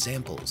facts,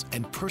 examples,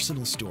 and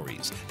personal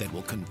stories that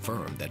will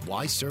confirm that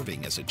why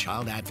serving as a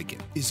child advocate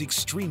is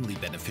extremely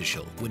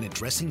beneficial when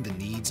addressing the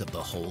needs of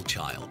the whole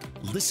child.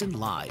 Listen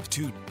live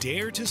to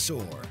Dare to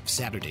Soar,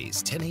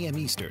 Saturdays, 10 a.m.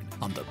 Eastern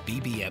on the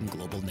BBM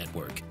Global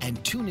Network,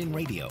 and tune in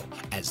radio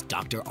as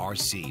Dr.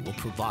 RC will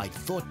provide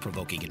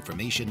thought-provoking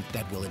information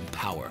that will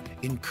empower,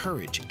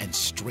 encourage, and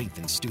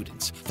strengthen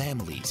students,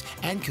 families,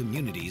 and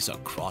communities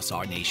across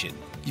our nation.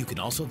 You can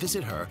also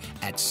visit her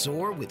at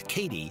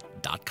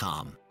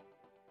soarwithkatie.com.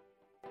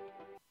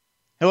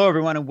 Hello,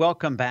 everyone, and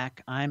welcome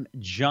back. I'm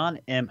John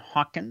M.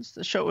 Hawkins.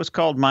 The show is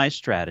called My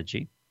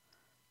Strategy.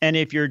 And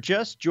if you're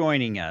just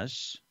joining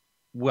us,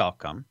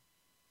 welcome.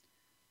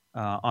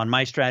 On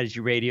My Strategy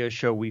Radio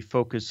Show, we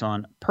focus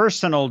on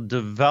personal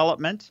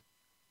development.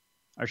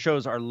 Our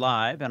shows are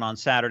live and on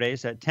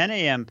Saturdays at 10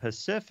 a.m.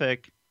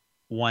 Pacific,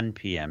 1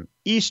 p.m.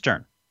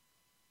 Eastern.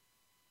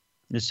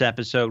 In this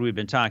episode, we've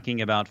been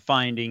talking about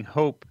finding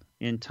hope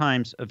in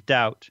times of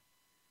doubt,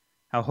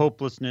 how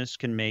hopelessness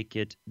can make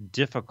it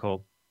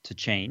difficult to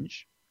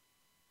change.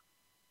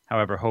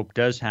 However, hope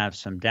does have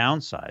some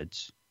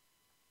downsides.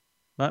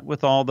 But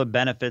with all the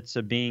benefits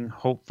of being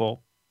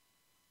hopeful,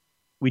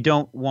 we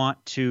don't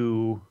want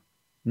to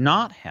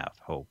not have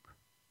hope.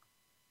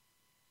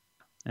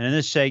 And in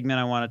this segment,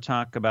 I want to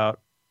talk about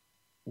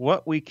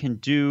what we can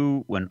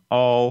do when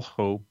all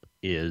hope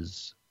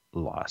is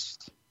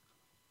lost.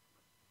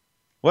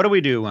 What do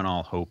we do when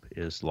all hope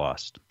is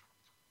lost?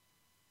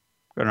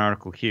 I've got an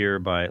article here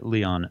by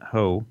Leon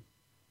Ho.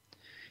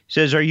 He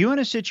says, are you in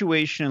a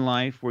situation in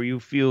life where you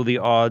feel the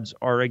odds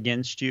are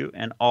against you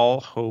and all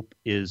hope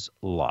is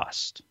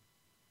lost?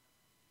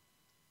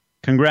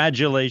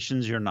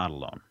 Congratulations, you're not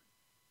alone.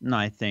 And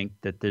I think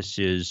that this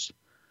is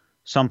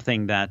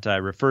something that I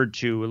referred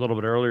to a little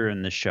bit earlier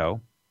in the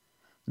show.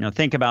 You know,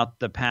 think about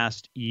the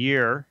past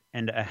year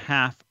and a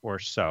half or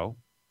so.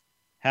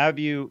 Have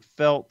you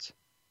felt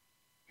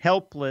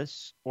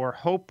helpless or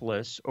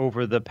hopeless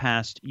over the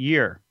past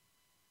year?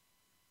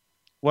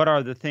 What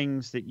are the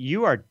things that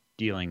you are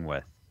dealing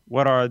with?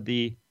 What are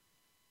the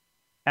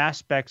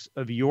aspects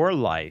of your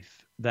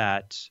life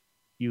that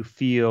you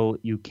feel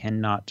you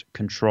cannot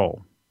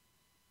control?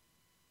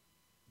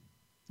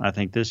 I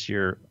think this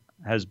year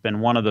has been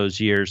one of those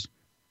years,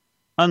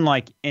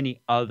 unlike any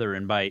other,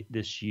 and by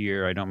this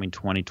year, I don't mean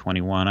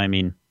 2021, I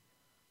mean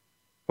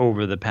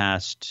over the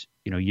past,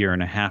 year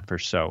and a half or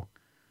so.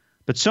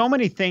 But so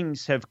many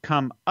things have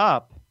come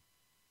up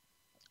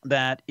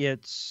that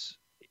it's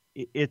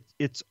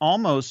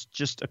almost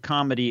just a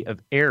comedy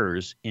of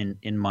errors, in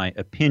my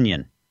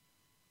opinion.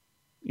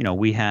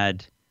 We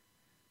had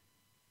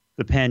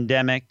the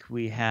pandemic,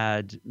 we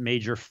had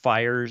major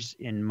fires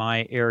in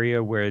my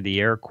area where the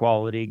air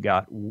quality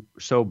got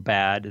so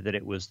bad that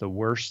it was the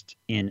worst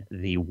in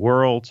the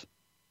world.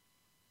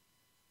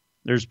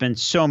 There's been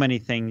so many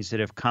things that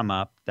have come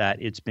up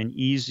that it's been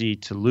easy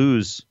to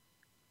lose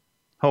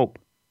hope.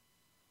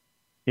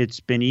 It's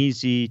been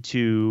easy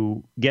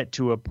to get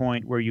to a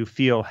point where you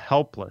feel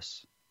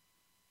helpless,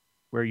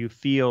 where you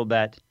feel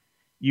that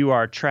you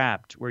are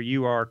trapped, where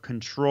you are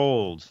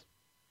controlled.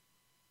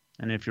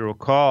 And if you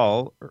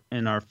recall,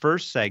 in our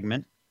first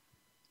segment,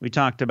 we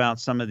talked about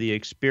some of the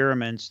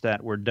experiments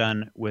that were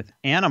done with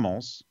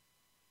animals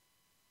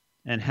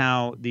and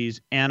how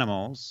these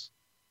animals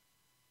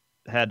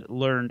had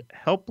learned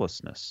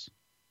helplessness.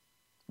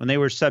 When they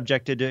were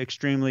subjected to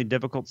extremely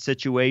difficult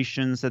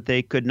situations that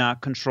they could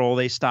not control,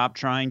 they stopped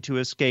trying to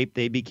escape,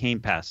 they became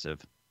passive.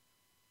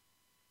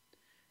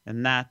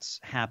 And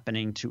that's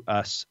happening to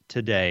us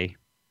today.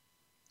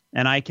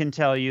 And I can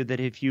tell you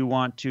that if you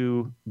want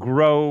to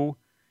grow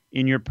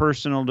in your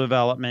personal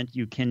development,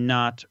 you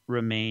cannot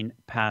remain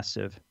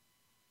passive.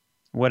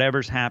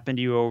 Whatever's happened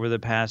to you over the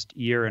past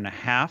year and a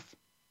half,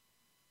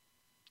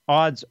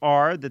 odds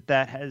are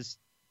that has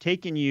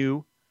taken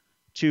you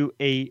to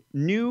a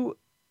new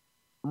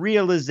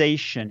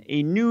realization,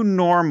 a new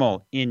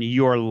normal in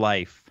your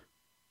life.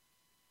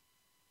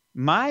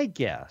 My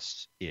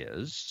guess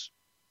is,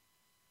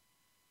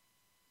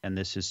 and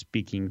this is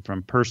speaking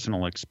from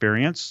personal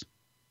experience,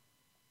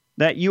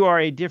 that you are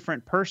a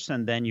different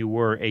person than you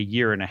were a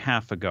year and a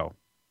half ago.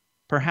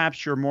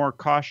 Perhaps you're more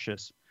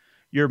cautious,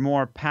 you're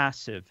more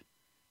passive,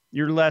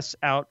 You're less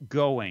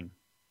outgoing.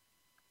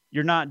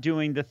 You're not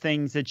doing the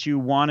things that you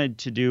wanted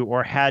to do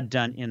or had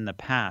done in the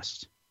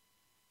past.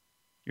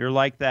 You're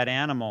like that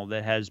animal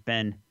that has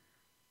been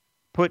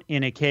put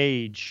in a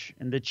cage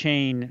and the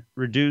chain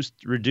reduced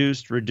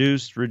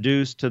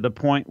to the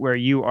point where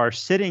you are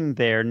sitting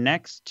there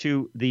next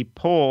to the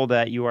pole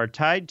that you are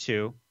tied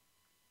to,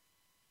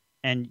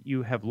 and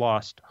you have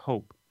lost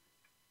hope.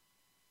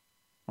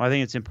 Well, I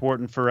think it's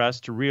important for us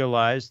to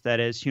realize that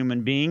as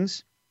human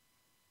beings,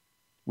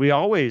 we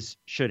always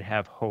should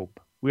have hope.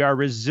 We are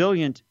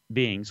resilient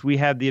beings. We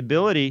have the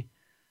ability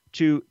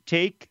to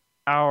take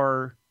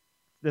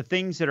the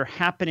things that are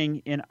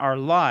happening in our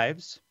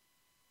lives,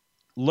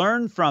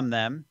 learn from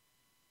them,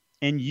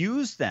 and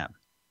use them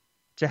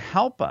to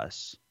help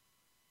us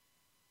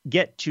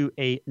get to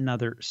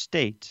another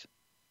state,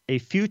 a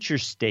future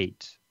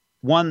state,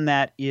 one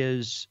that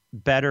is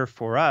better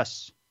for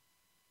us.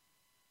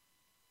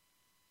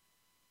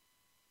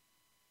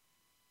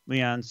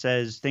 Leon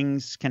says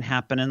things can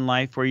happen in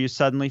life where you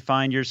suddenly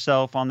find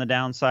yourself on the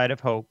downside of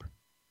hope.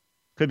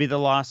 Could be the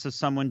loss of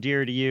someone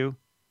dear to you,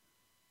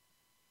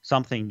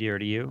 something dear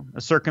to you, a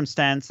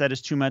circumstance that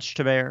is too much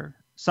to bear,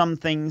 some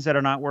things that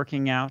are not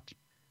working out,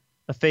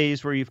 a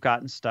phase where you've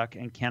gotten stuck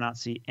and cannot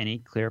see any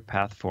clear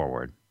path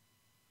forward.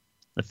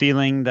 The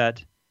feeling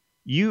that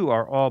you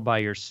are all by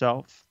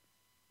yourself,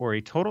 or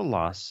a total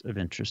loss of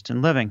interest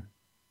in living.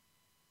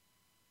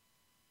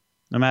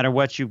 No matter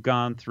what you've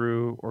gone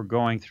through or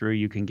going through,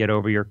 you can get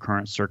over your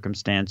current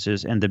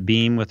circumstances and the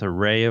beam with a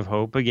ray of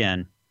hope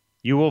again.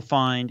 You will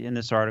find in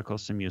this article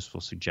some useful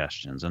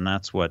suggestions, and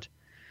that's what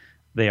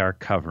they are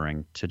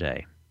covering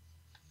today.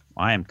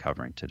 I am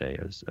covering today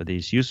are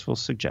these useful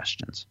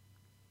suggestions.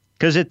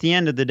 Because at the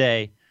end of the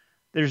day,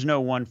 there's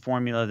no one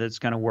formula that's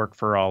going to work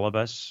for all of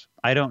us.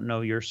 I don't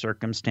know your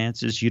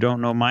circumstances. You don't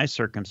know my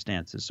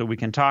circumstances. So we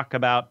can talk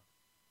about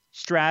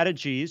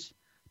strategies,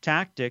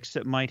 tactics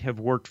that might have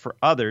worked for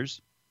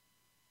others,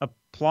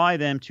 apply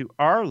them to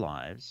our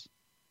lives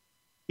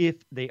if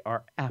they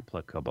are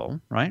applicable,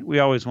 right? We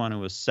always want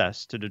to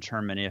assess to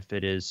determine if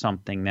it is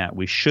something that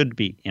we should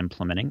be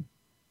implementing,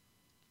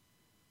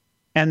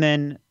 and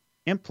then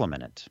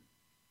implement it.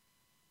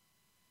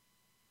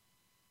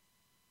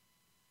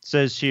 It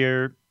says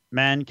here,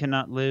 man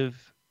cannot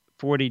live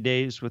 40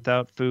 days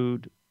without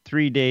food,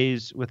 3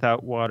 days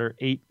without water,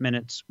 8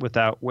 minutes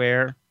without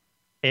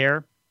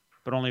air,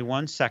 but only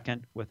 1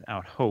 second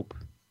without hope.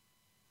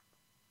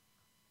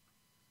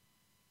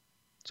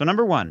 So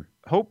number one,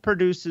 hope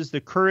produces the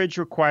courage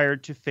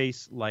required to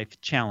face life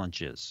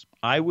challenges.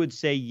 I would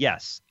say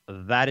yes,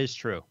 that is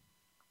true.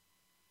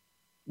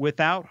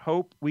 Without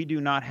hope, we do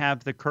not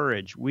have the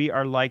courage. We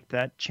are like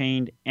that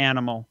chained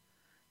animal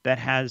that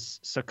has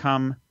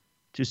succumbed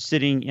to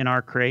sitting in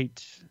our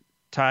crate,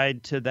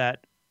 tied to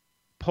that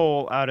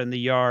pole out in the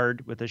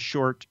yard with a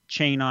short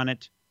chain on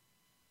it.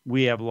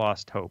 We have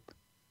lost hope.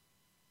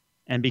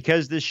 And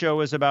because this show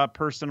is about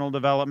personal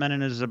development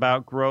and is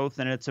about growth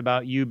and it's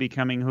about you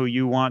becoming who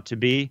you want to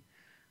be,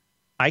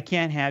 I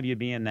can't have you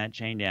being that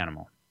chained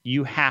animal.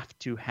 You have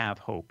to have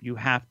hope. You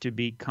have to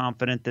be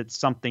confident that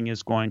something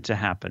is going to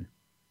happen.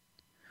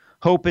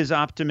 Hope is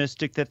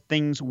optimistic that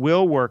things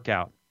will work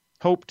out.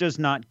 Hope does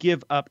not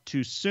give up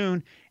too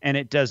soon, and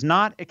it does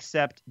not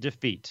accept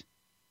defeat.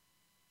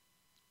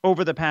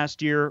 Over the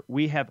past year,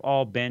 we have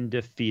all been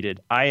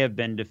defeated. I have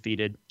been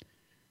defeated.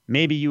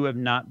 Maybe you have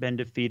not been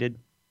defeated,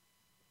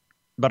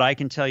 but I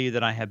can tell you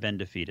that I have been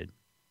defeated.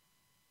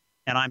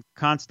 And I'm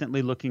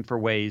constantly looking for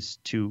ways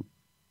to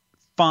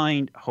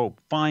find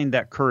hope, find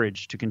that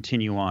courage to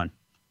continue on.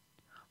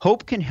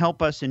 Hope can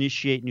help us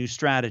initiate new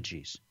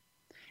strategies.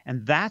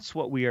 And that's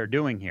what we are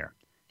doing here.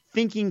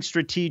 Thinking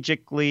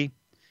strategically,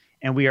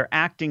 and we are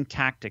acting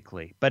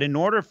tactically. But in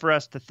order for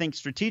us to think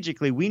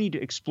strategically, we need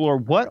to explore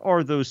what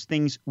are those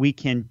things we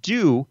can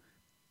do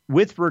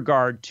with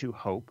regard to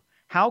hope.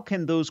 How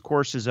can those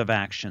courses of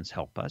actions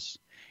help us?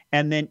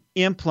 And then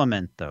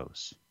implement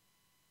those.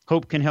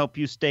 Hope can help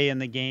you stay in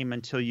the game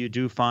until you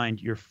do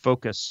find your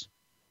focus.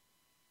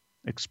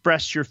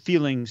 Express your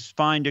feelings,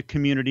 find a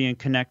community, and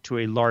connect to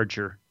a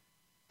larger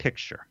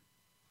picture.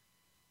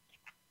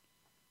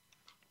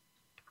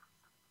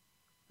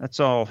 That's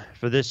all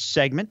for this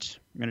segment.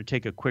 We're going to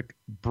take a quick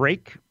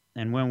break,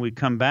 and when we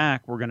come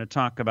back, we're going to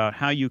talk about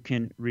how you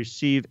can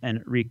receive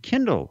and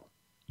rekindle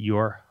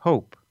your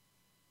hope.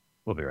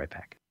 We'll be right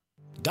back.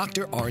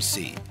 Dr.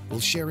 RC will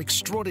share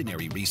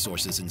extraordinary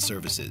resources and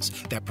services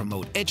that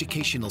promote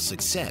educational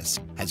success,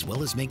 as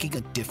well as making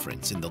a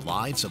difference in the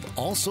lives of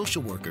all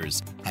social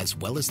workers, as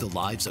well as the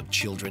lives of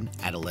children,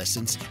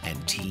 adolescents,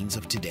 and teens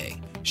of today.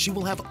 She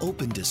will have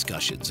open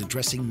discussions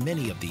addressing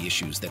many of the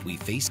issues that we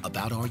face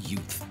about our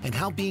youth and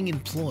how being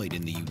employed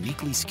in the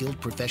uniquely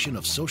skilled profession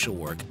of social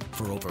work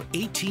for over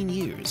 18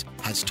 years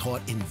has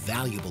taught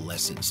invaluable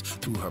lessons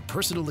through her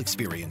personal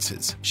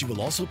experiences. She will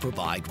also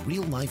provide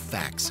real-life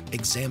facts,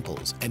 examples,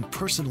 examples, and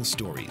personal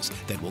stories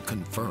that will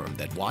confirm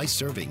that why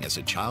serving as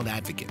a child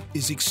advocate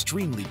is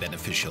extremely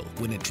beneficial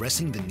when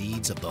addressing the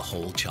needs of the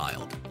whole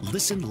child.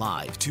 Listen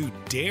live to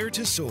Dare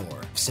to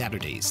Soar,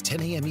 Saturdays,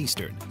 10 a.m.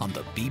 Eastern on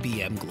the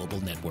BBM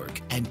Global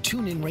Network and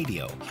TuneIn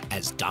Radio,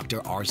 as Dr.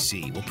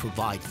 RC will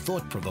provide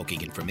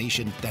thought-provoking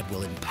information that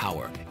will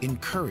empower,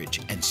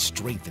 encourage, and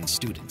strengthen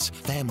students,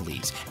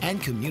 families,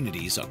 and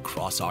communities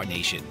across our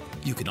nation.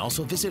 You can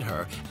also visit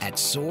her at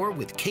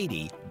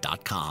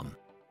soarwithkatie.com.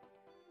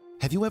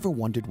 Have you ever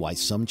wondered why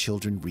some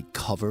children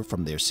recover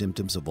from their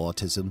symptoms of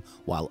autism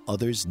while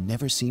others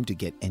never seem to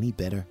get any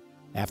better?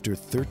 After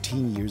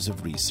 13 years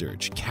of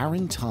research,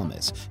 Karen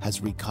Thomas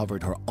has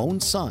recovered her own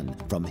son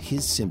from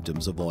his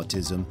symptoms of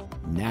autism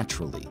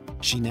naturally.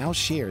 She now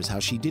shares how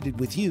she did it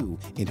with you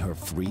in her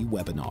free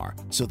webinar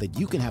so that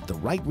you can have the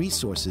right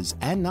resources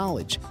and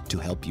knowledge to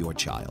help your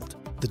child.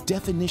 The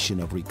definition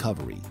of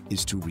recovery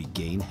is to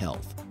regain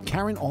health.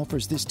 Karen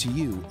offers this to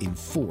you in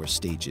 4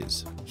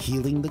 stages: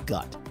 healing the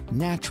gut,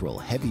 natural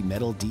heavy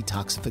metal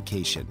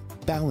detoxification,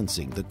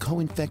 balancing the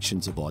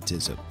co-infections of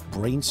autism,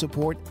 brain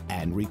support,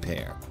 and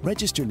repair.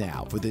 Register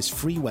now for this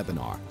free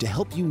webinar to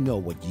help you know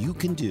what you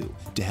can do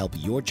to help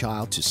your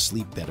child to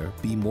sleep better,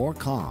 be more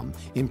calm,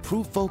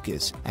 improve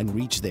focus, and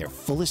reach their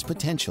fullest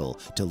potential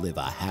to live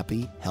a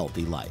happy,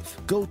 healthy life.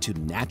 Go to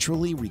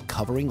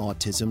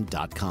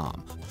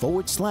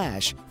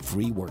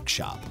naturallyrecoveringautism.com/free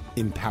workshop,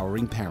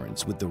 empowering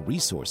parents with the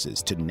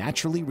resources to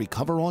naturally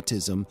recover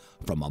autism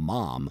from a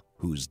mom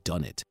who's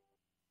done it.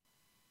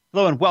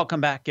 Hello and welcome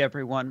back,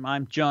 everyone.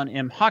 I'm John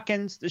M.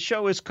 Hawkins. The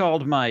show is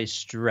called My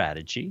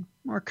Strategy.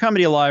 We're coming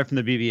to you live from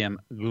the BBM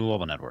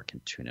Global Network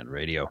and TuneIn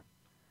Radio.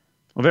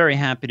 We're very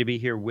happy to be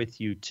here with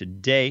you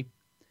today.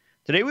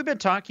 Today we've been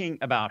talking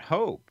about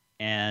hope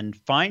and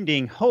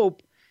finding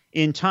hope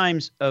in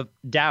times of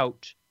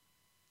doubt.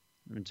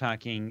 We've been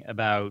talking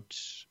about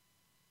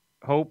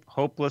hope,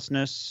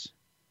 hopelessness,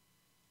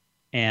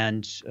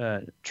 and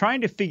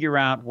trying to figure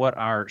out what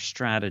our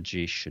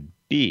strategy should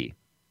be.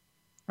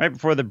 Right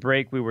before the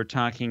break, we were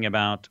talking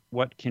about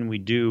what can we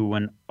do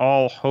when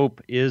all hope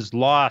is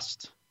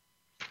lost.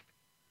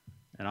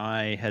 And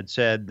I had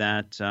said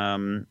that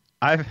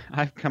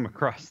I've come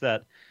across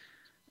that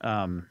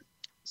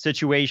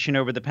situation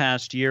over the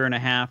past year and a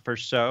half or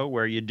so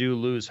where you do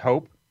lose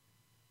hope.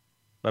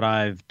 But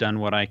I've done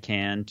what I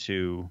can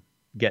to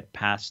get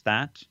past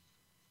that.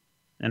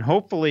 And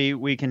hopefully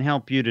we can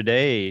help you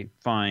today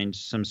find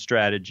some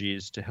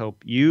strategies to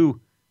help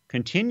you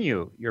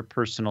continue your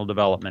personal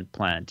development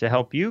plan, to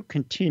help you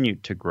continue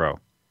to grow.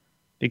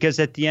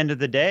 Because at the end of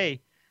the day,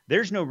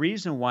 there's no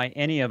reason why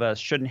any of us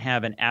shouldn't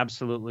have an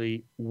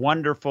absolutely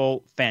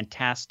wonderful,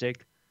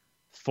 fantastic,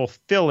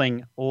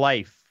 fulfilling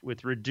life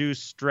with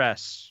reduced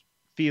stress,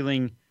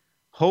 feeling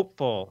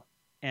hopeful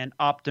and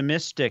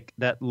optimistic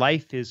that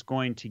life is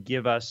going to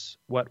give us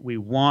what we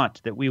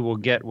want, that we will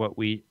get what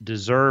we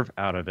deserve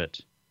out of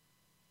it.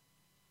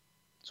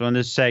 So in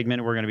this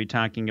segment, we're going to be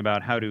talking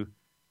about how to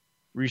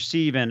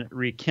receive and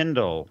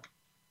rekindle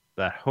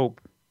that hope.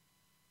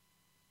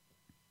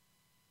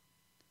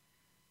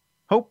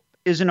 Hope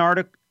is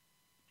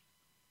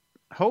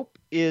Hope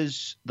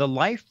is the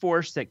life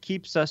force that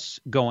keeps us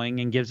going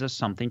and gives us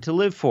something to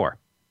live for.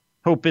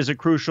 Hope is a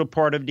crucial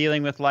part of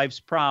dealing with life's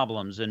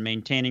problems and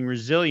maintaining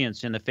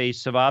resilience in the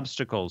face of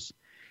obstacles.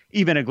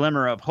 Even a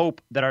glimmer of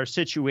hope that our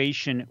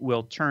situation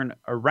will turn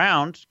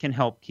around can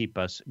help keep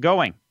us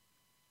going.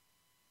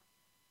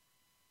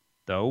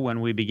 Though when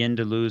we begin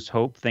to lose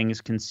hope,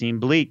 things can seem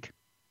bleak.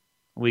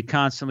 We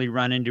constantly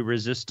run into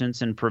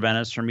resistance and prevent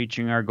us from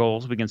reaching our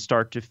goals. We can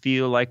start to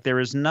feel like there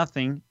is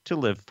nothing to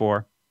live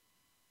for.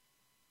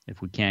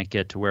 If we can't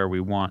get to where we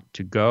want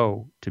to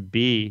go, to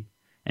be,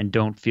 and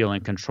don't feel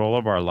in control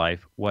of our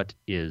life, what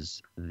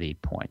is the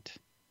point?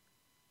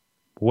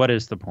 What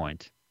is the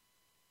point?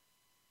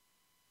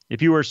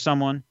 If you or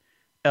someone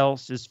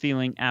else is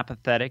feeling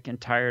apathetic and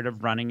tired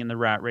of running in the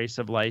rat race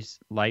of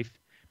life,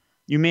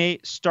 you may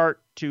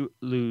start to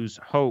lose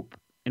hope.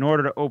 In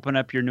order to open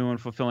up your new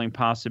and fulfilling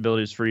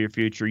possibilities for your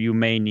future, you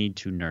may need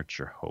to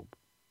nurture hope.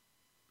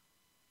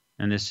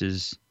 And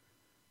there's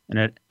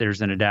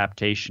an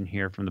adaptation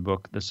here from the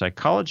book, The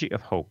Psychology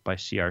of Hope by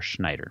C.R.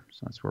 Schneider. So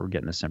that's where we're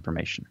getting this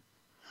information.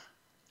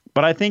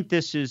 But I think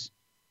this is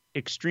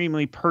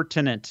extremely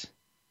pertinent.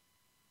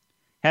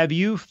 Have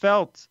you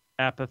felt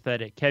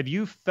apathetic? Have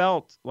you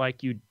felt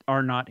like you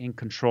are not in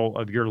control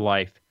of your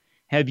life?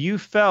 Have you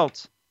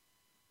felt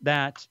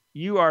that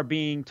you are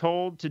being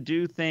told to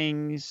do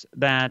things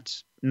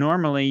that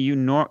normally you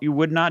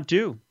would not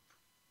do?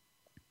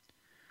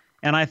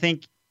 And I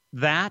think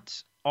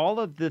that all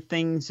of the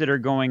things that are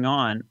going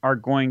on are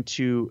going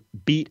to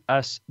beat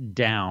us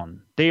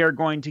down. They are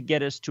going to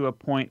get us to a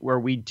point where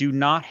we do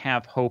not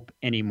have hope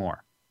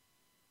anymore.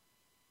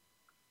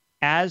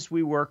 As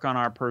we work on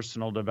our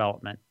personal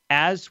development,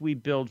 as we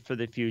build for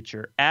the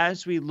future,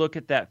 as we look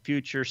at that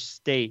future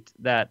state,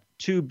 that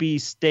to-be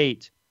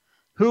state,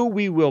 who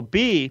we will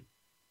be,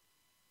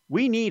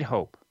 we need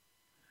hope.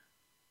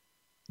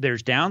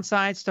 There's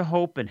downsides to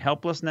hope and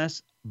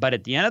helplessness, but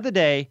at the end of the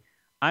day,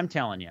 I'm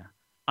telling you,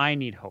 I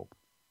need hope.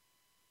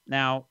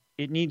 Now,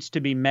 it needs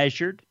to be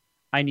measured.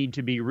 I need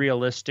to be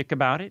realistic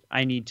about it.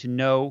 I need to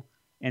know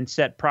and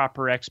set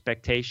proper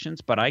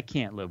expectations, but I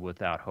can't live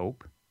without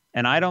hope.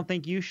 And I don't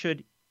think you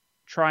should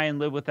try and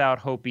live without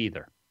hope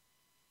either.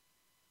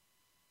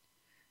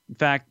 In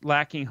fact,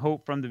 lacking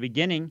hope from the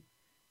beginning,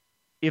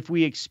 if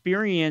we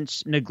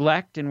experience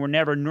neglect and were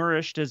never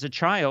nourished as a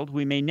child,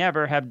 we may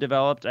never have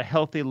developed a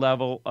healthy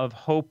level of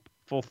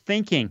hopeful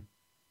thinking.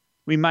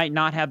 We might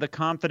not have the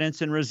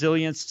confidence and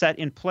resilience set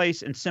in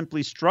place and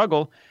simply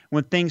struggle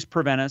when things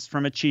prevent us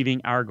from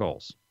achieving our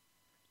goals.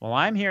 Well,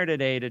 I'm here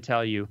today to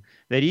tell you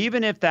that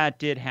even if that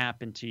did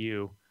happen to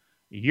you,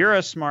 you're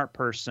a smart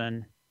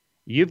person,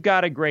 you've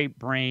got a great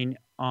brain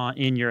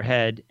in your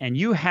head, and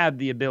you have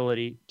the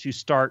ability to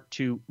start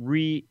to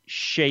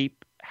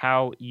reshape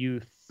how you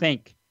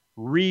think,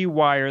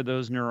 rewire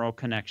those neural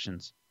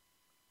connections.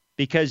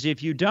 Because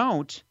if you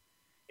don't,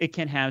 it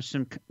can have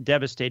some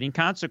devastating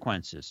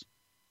consequences.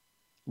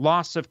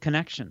 Loss of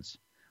connections.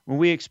 When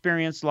we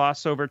experience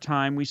loss over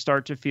time, we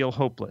start to feel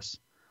hopeless.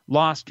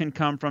 Loss can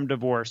come from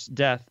divorce,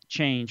 death,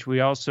 change. We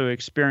also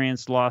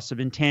experience loss of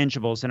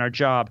intangibles in our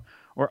job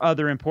or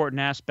other important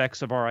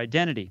aspects of our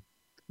identity.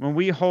 When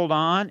we hold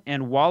on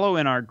and wallow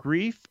in our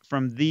grief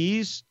from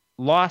these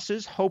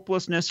losses,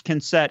 hopelessness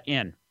can set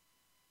in.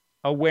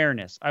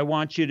 Awareness. I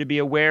want you to be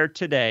aware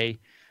today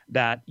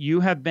that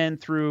you have been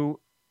through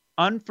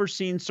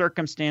unforeseen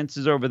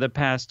circumstances over the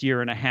past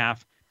year and a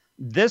half.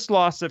 This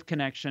loss of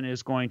connection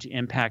is going to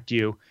impact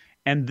you,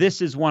 and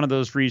this is one of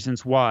those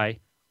reasons why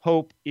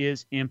hope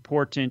is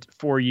important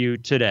for you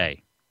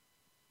today.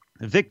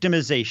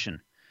 Victimization.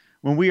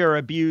 When we are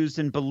abused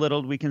and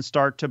belittled, we can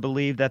start to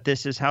believe that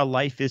this is how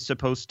life is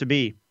supposed to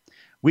be.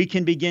 We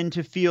can begin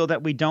to feel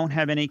that we don't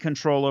have any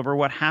control over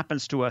what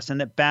happens to us and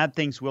that bad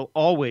things will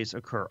always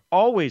occur,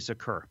 always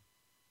occur.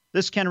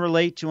 This can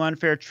relate to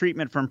unfair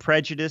treatment from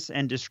prejudice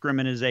and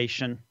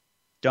discrimination.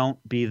 Don't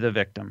be the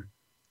victim.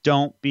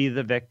 Don't be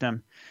the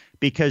victim,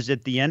 because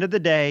at the end of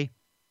the day,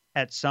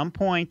 at some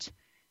point,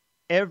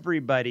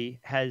 everybody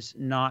has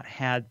not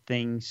had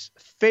things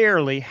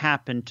fairly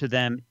happen to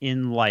them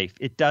in life.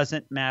 It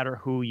doesn't matter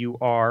who you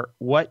are,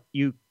 what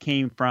you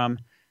came from,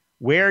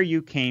 where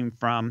you came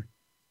from.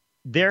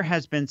 There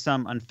has been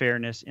some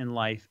unfairness in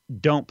life.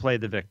 Don't play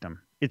the victim.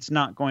 It's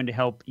not going to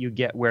help you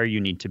get where you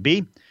need to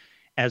be.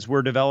 As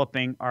we're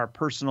developing our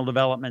personal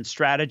development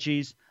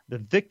strategies, the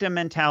victim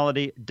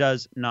mentality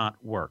does not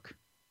work.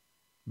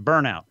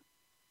 Burnout.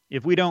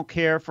 If we don't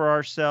care for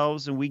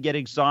ourselves and we get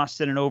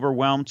exhausted and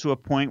overwhelmed to a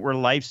point where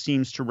life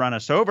seems to run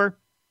us over,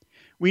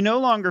 we no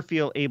longer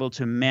feel able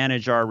to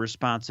manage our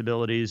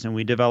responsibilities and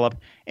we develop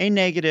a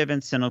negative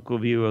and cynical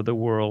view of the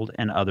world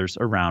and others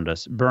around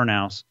us.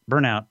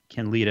 Burnout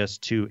can lead us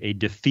to a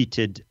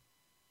defeated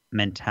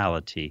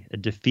mentality, a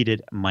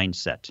defeated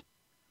mindset.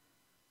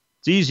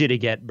 It's easy to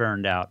get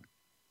burned out,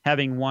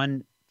 having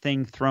one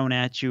thing thrown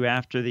at you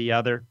after the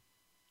other,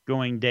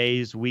 going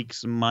days,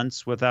 weeks,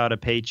 months without a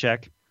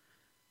paycheck.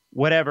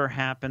 Whatever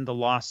happened, the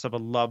loss of a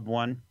loved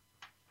one,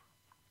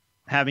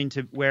 having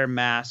to wear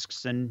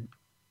masks and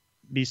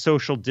be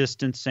social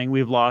distancing,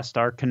 we've lost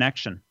our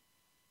connection.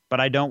 But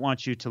I don't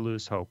want you to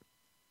lose hope.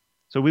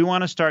 So we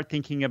want to start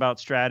thinking about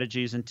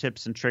strategies and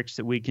tips and tricks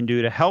that we can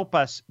do to help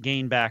us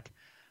gain back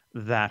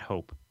that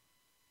hope.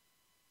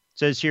 It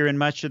says here in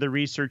much of the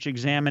research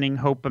examining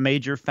hope, a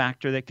major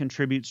factor that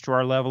contributes to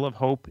our level of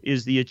hope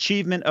is the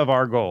achievement of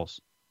our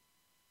goals.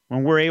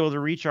 When we're able to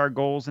reach our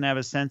goals and have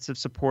a sense of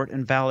support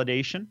and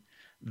validation,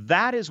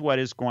 that is what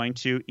is going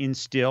to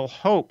instill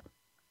hope.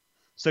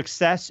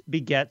 Success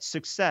begets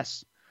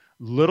success.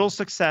 Little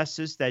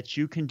successes that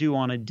you can do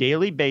on a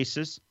daily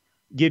basis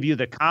give you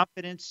the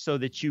confidence so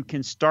that you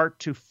can start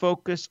to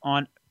focus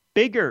on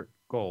bigger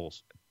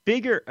goals,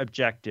 bigger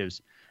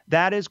objectives.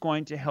 That is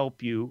going to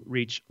help you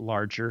reach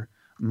larger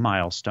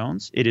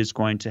milestones. It is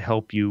going to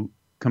help you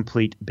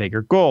complete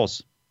bigger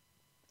goals.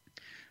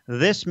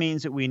 This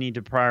means that we need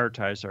to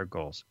prioritize our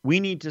goals. We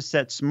need to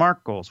set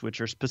SMART goals, which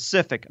are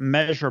specific,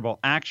 measurable,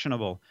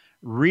 actionable,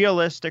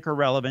 realistic or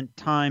relevant,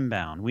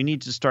 time-bound. We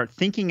need to start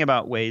thinking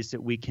about ways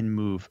that we can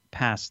move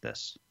past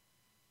this.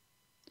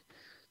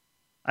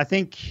 I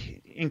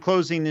think in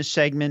closing this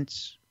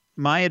segment,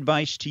 my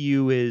advice to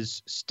you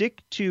is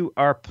stick to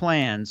our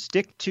plans,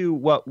 stick to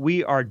what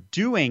we are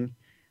doing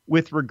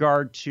with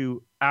regard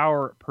to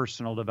our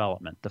personal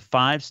development, the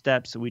 5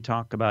 steps that we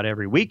talk about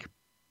every week.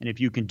 And if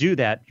you can do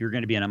that, you're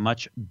going to be in a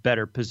much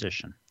better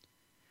position.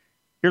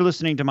 You're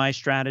listening to My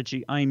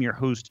Strategy. I'm your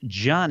host,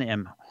 John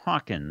M.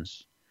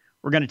 Hawkins.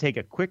 We're going to take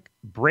a quick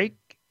break,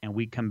 and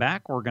we come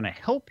back. We're going to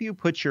help you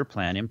put your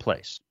plan in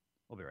place.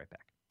 We'll be right back.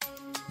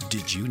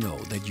 Did you know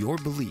that your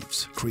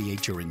beliefs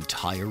create your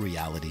entire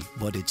reality,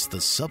 but it's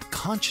the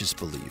subconscious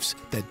beliefs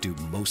that do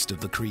most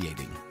of the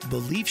creating?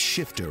 Belief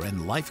shifter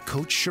and life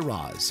coach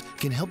Shiraz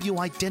can help you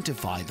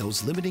identify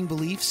those limiting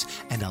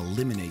beliefs and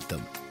eliminate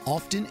them,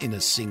 often in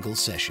a single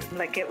session.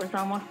 It was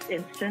almost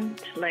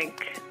instant.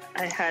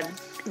 I had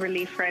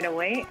relief right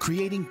away.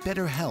 Creating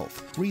better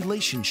health,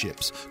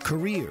 relationships,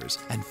 careers,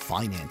 and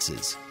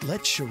finances.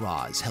 Let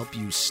Shiraz help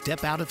you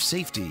step out of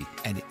safety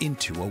and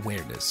into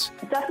awareness.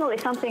 Definitely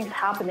something's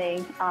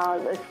happening.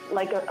 It's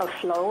like a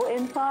flow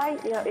inside.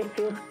 It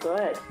feels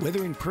good.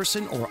 Whether in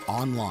person or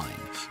online,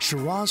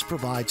 Shiraz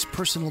provides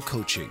personal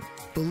coaching,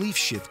 belief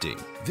shifting.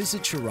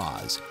 Visit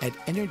Shiraz at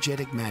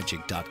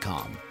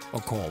energeticmagic.com or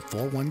call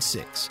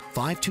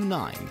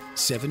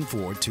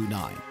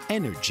 416-529-7429.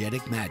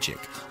 Energetic Magic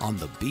on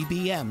the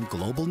BBM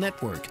Global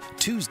Network,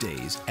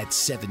 Tuesdays at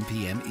 7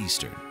 p.m.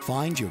 Eastern.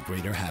 Find your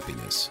greater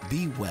happiness.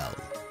 Be well.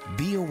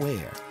 Be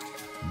aware.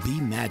 Be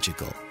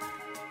magical.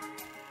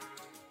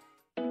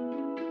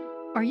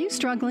 Are you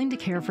struggling to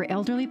care for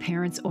elderly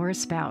parents or a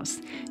spouse?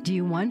 Do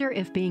you wonder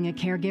if being a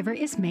caregiver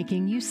is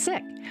making you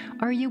sick?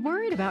 Are you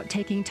worried about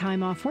taking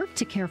time off work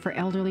to care for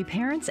elderly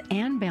parents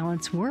and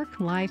balance work,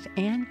 life,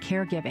 and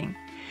caregiving?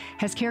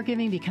 Has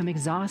caregiving become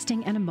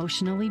exhausting and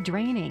emotionally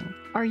draining?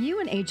 Are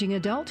you an aging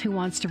adult who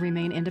wants to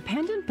remain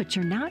independent, but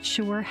you're not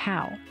sure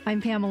how?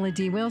 I'm Pamela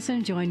D.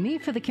 Wilson. Join me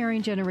for the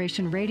Caring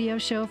Generation radio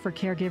show for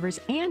caregivers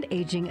and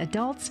aging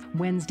adults,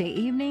 Wednesday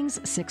evenings,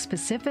 6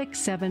 Pacific,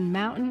 7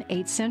 Mountain,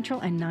 8 Central,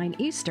 and 9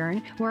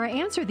 Eastern, where I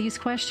answer these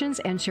questions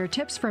and share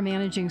tips for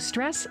managing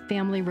stress,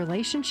 family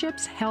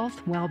relationships,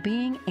 health,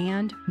 well-being,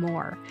 and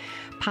more.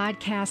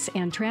 Podcasts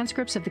and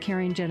transcripts of the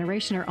Caring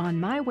Generation are on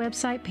my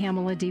website,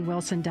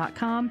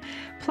 PamelaDWilson.com,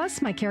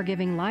 plus my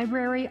caregiving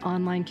library,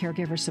 online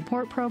caregiver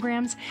support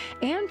programs,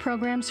 and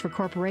programs for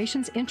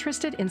corporations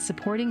interested in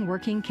supporting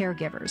working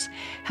caregivers.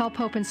 Help,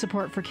 hope, and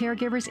support for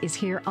caregivers is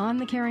here on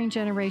the Caring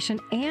Generation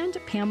and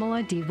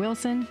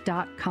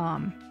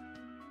PamelaDWilson.com.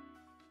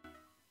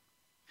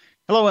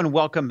 Hello and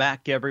welcome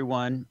back,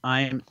 everyone.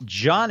 I'm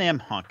John M.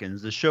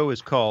 Hawkins. The show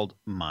is called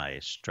My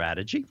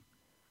Strategy.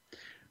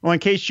 Well, in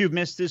case you've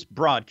missed this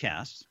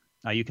broadcast,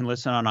 you can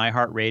listen on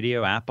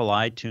iHeartRadio, Apple,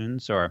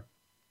 iTunes, or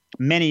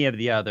many of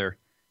the other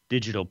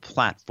digital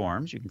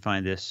platforms. You can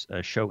find this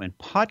show in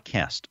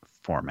podcast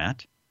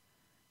format.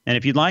 And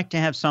if you'd like to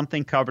have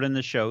something covered in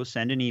the show,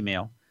 send an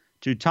email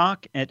to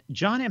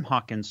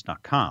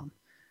talk@johnmhawkins.com.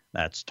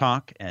 That's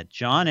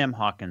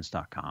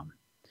talk@johnmhawkins.com.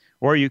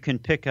 Or you can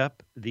pick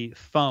up the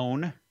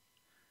phone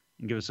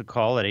and give us a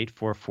call at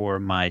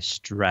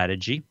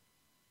 844-MY-STRATEGY.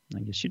 I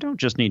guess you don't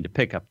just need to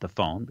pick up the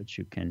phone, but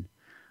you can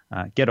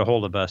get a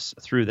hold of us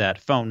through that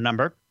phone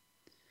number.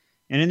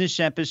 And in this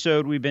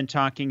episode, we've been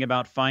talking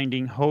about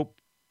finding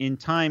hope in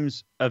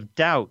times of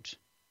doubt.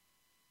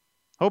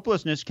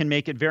 Hopelessness can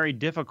make it very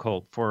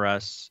difficult for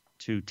us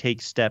to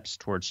take steps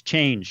towards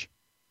change.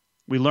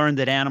 We learned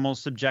that animals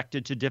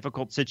subjected to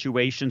difficult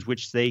situations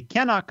which they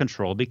cannot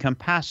control become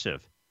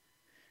passive.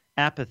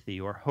 Apathy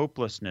or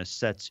hopelessness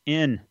sets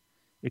in.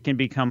 It can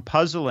become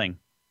puzzling,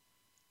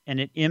 and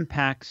it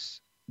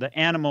impacts the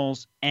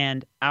animals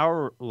and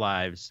our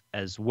lives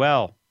as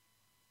well.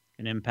 It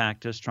can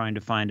impact us trying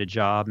to find a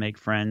job, make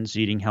friends,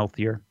 eating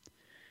healthier.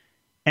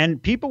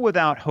 And people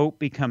without hope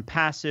become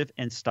passive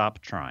and stop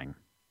trying.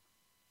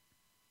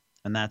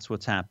 And that's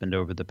what's happened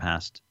over the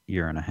past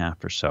year and a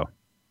half or so.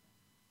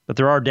 But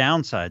there are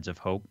downsides of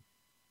hope.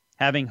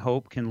 Having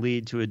hope can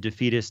lead to a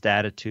defeatist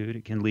attitude.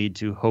 It can lead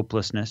to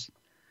hopelessness.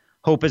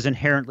 Hope is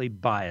inherently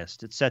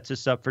biased. It sets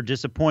us up for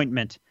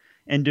disappointment,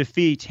 and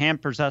defeat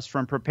hampers us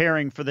from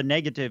preparing for the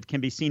negative, can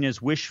be seen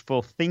as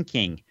wishful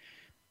thinking,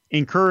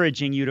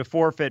 encouraging you to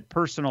forfeit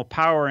personal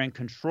power and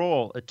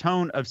control, a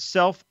tone of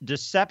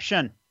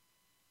self-deception.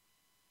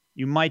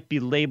 You might be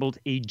labeled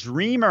a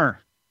dreamer.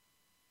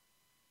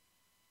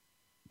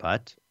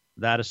 But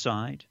that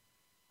aside,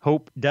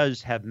 hope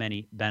does have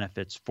many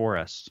benefits for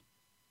us.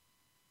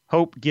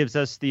 Hope gives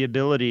us the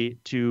ability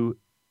to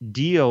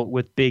deal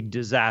with big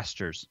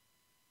disasters.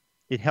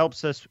 It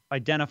helps us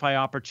identify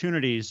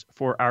opportunities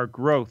for our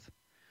growth,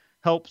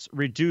 helps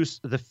reduce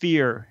the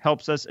fear,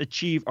 helps us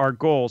achieve our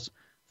goals,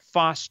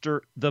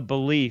 foster the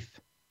belief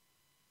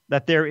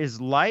that there is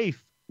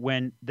life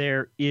when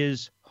there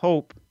is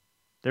hope.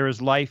 There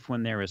is life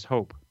when there is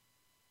hope.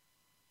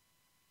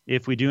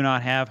 If we do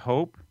not have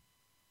hope,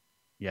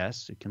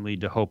 yes, it can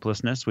lead to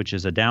hopelessness, which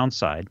is a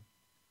downside.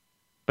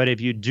 But if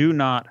you do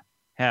not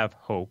have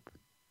hope,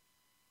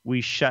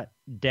 we shut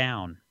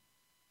down.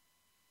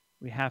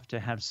 We have to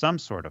have some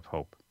sort of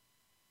hope,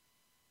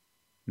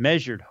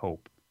 measured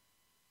hope.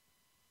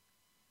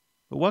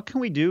 But what can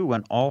we do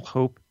when all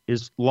hope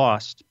is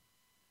lost?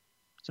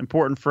 It's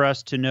important for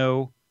us to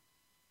know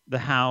the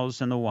hows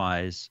and the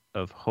whys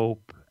of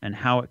hope and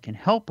how it can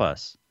help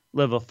us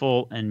live a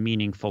full and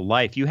meaningful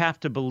life. You have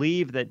to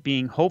believe that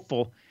being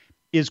hopeful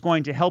is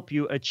going to help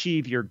you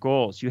achieve your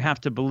goals. You have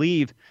to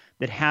believe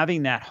that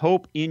having that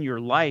hope in your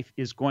life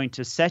is going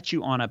to set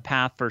you on a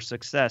path for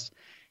success.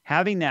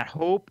 Having that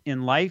hope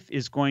in life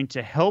is going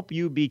to help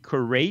you be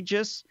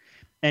courageous,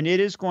 and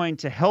it is going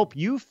to help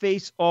you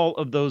face all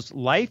of those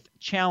life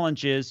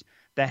challenges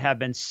that have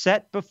been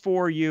set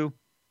before you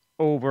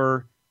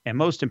over, and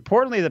most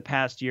importantly, the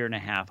past year and a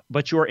half,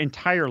 but your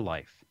entire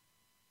life.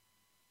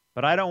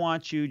 But I don't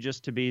want you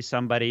just to be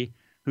somebody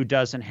who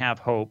doesn't have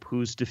hope,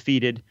 who's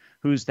defeated,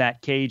 who's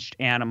that caged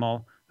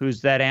animal,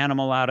 who's that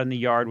animal out in the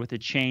yard with a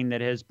chain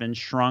that has been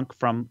shrunk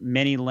from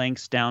many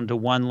links down to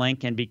one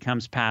link and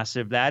becomes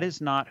passive. That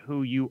is not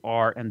who you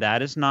are, and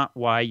that is not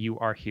why you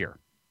are here.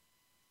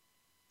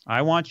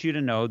 I want you to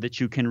know that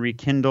you can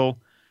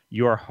rekindle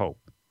your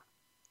hope.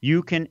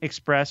 You can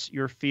express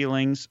your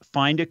feelings,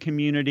 find a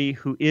community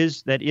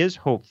that is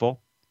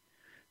hopeful.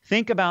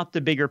 Think about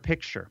the bigger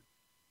picture.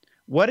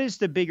 What is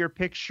the bigger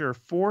picture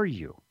for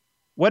you?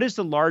 What is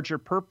the larger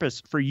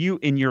purpose for you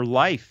in your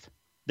life?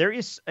 There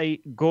is a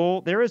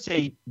goal, there is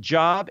a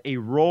job, a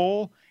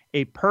role,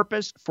 a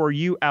purpose for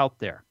you out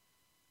there.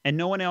 And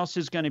no one else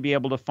is going to be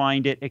able to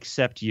find it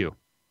except you.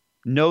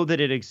 Know that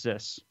it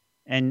exists.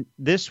 And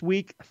this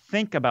week,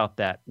 think about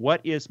that.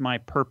 What is my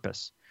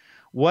purpose?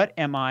 What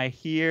am I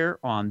here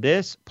on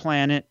this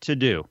planet to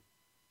do?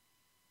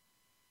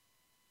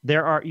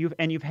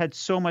 You've had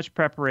so much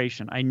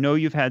preparation. I know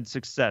you've had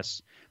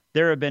success.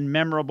 There have been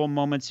memorable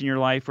moments in your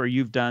life where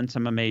you've done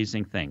some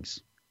amazing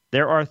things.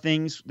 There are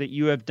things that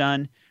you have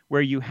done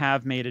where you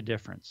have made a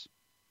difference.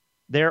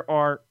 There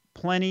are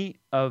plenty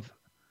of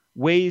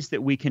ways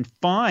that we can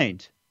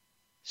find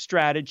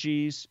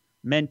strategies,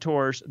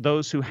 mentors,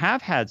 those who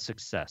have had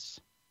success.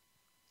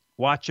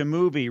 Watch a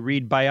movie,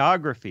 read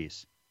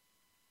biographies.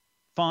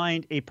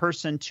 Find a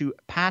person to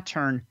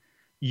pattern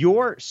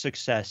your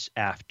success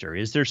after.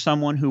 Is there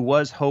someone who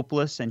was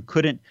hopeless and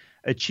couldn't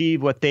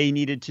achieve what they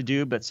needed to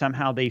do, but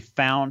somehow they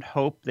found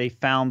hope, they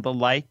found the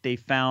light, they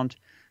found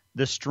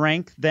the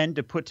strength then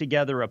to put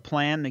together a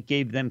plan that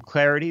gave them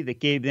clarity, that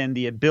gave them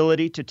the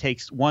ability to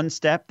take one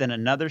step, then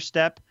another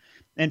step,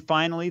 and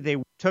finally they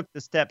took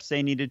the steps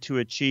they needed to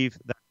achieve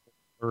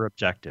their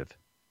objective.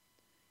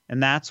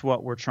 And that's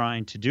what we're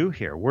trying to do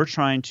here. We're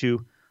trying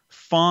to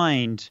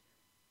find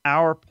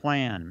our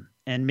plan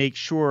and make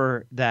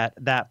sure that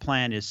that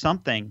plan is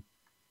something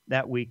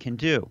that we can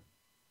do.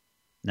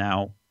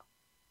 Now,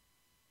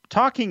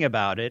 talking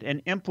about it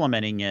and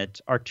implementing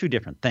it are two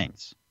different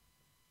things.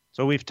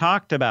 So we've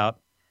talked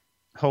about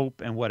hope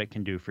and what it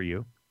can do for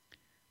you.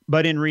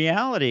 But in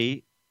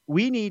reality,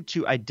 we need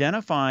to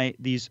identify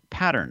these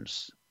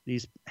patterns,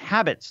 these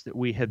habits that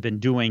we have been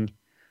doing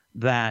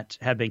that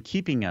have been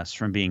keeping us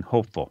from being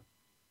hopeful.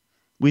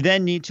 We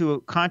then need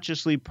to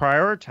consciously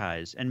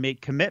prioritize and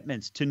make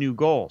commitments to new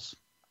goals.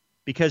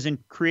 Because in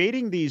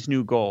creating these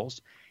new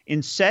goals,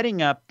 in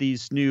setting up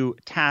these new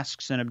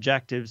tasks and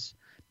objectives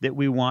that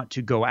we want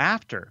to go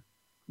after,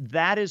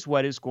 that is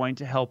what is going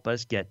to help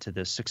us get to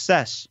this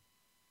success.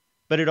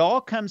 But it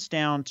all comes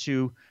down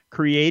to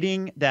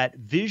creating that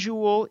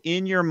visual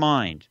in your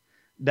mind,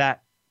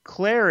 that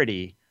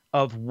clarity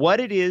of what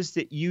it is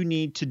that you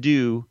need to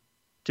do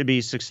to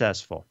be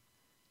successful,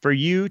 for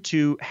you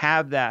to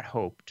have that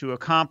hope, to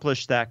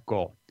accomplish that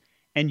goal.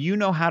 And you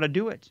know how to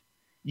do it.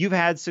 You've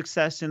had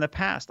success in the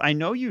past. I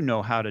know you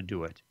know how to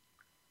do it.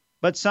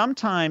 But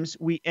sometimes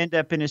we end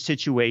up in a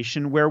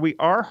situation where we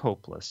are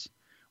hopeless,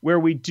 where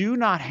we do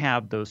not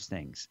have those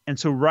things. And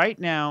so right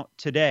now,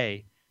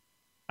 today,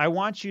 I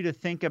want you to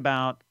think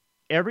about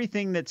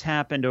everything that's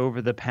happened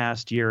over the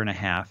past year and a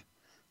half.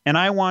 And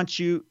I want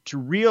you to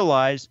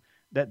realize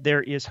that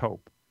there is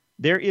hope.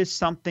 There is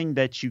something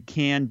that you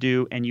can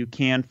do and you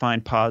can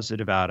find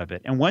positive out of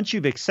it. And once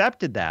you've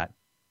accepted that,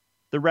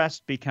 the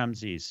rest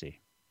becomes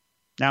easy.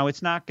 Now,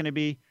 it's not going to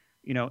be,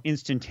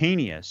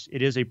 instantaneous.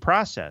 It is a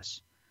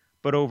process.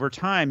 But over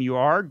time, you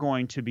are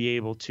going to be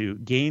able to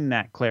gain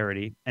that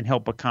clarity and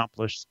help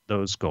accomplish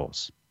those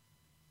goals.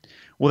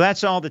 Well,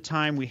 that's all the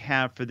time we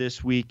have for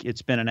this week.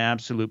 It's been an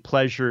absolute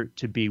pleasure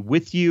to be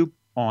with you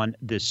on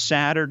this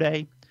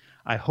Saturday.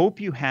 I hope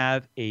you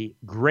have a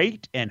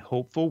great and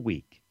hopeful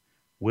week.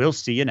 We'll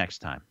see you next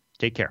time.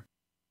 Take care.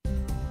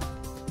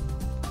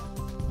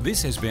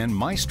 This has been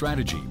My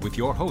Strategy with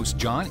your host,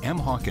 John M.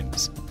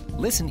 Hawkins.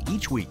 Listen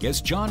each week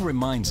as John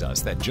reminds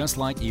us that just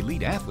like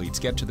elite athletes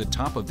get to the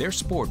top of their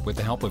sport with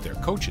the help of their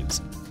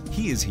coaches,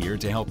 he is here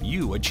to help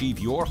you achieve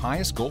your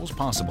highest goals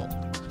possible.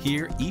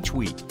 Here each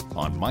week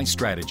on My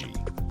Strategy.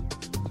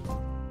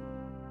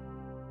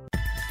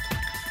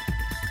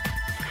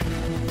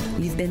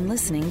 You've been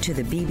listening to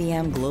the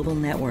BBM Global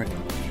Network.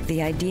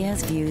 The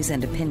ideas, views,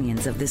 and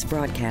opinions of this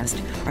broadcast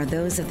are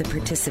those of the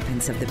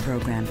participants of the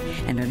program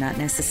and are not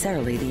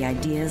necessarily the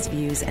ideas,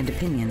 views, and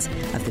opinions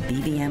of the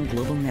BBM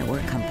Global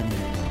Network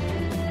Company.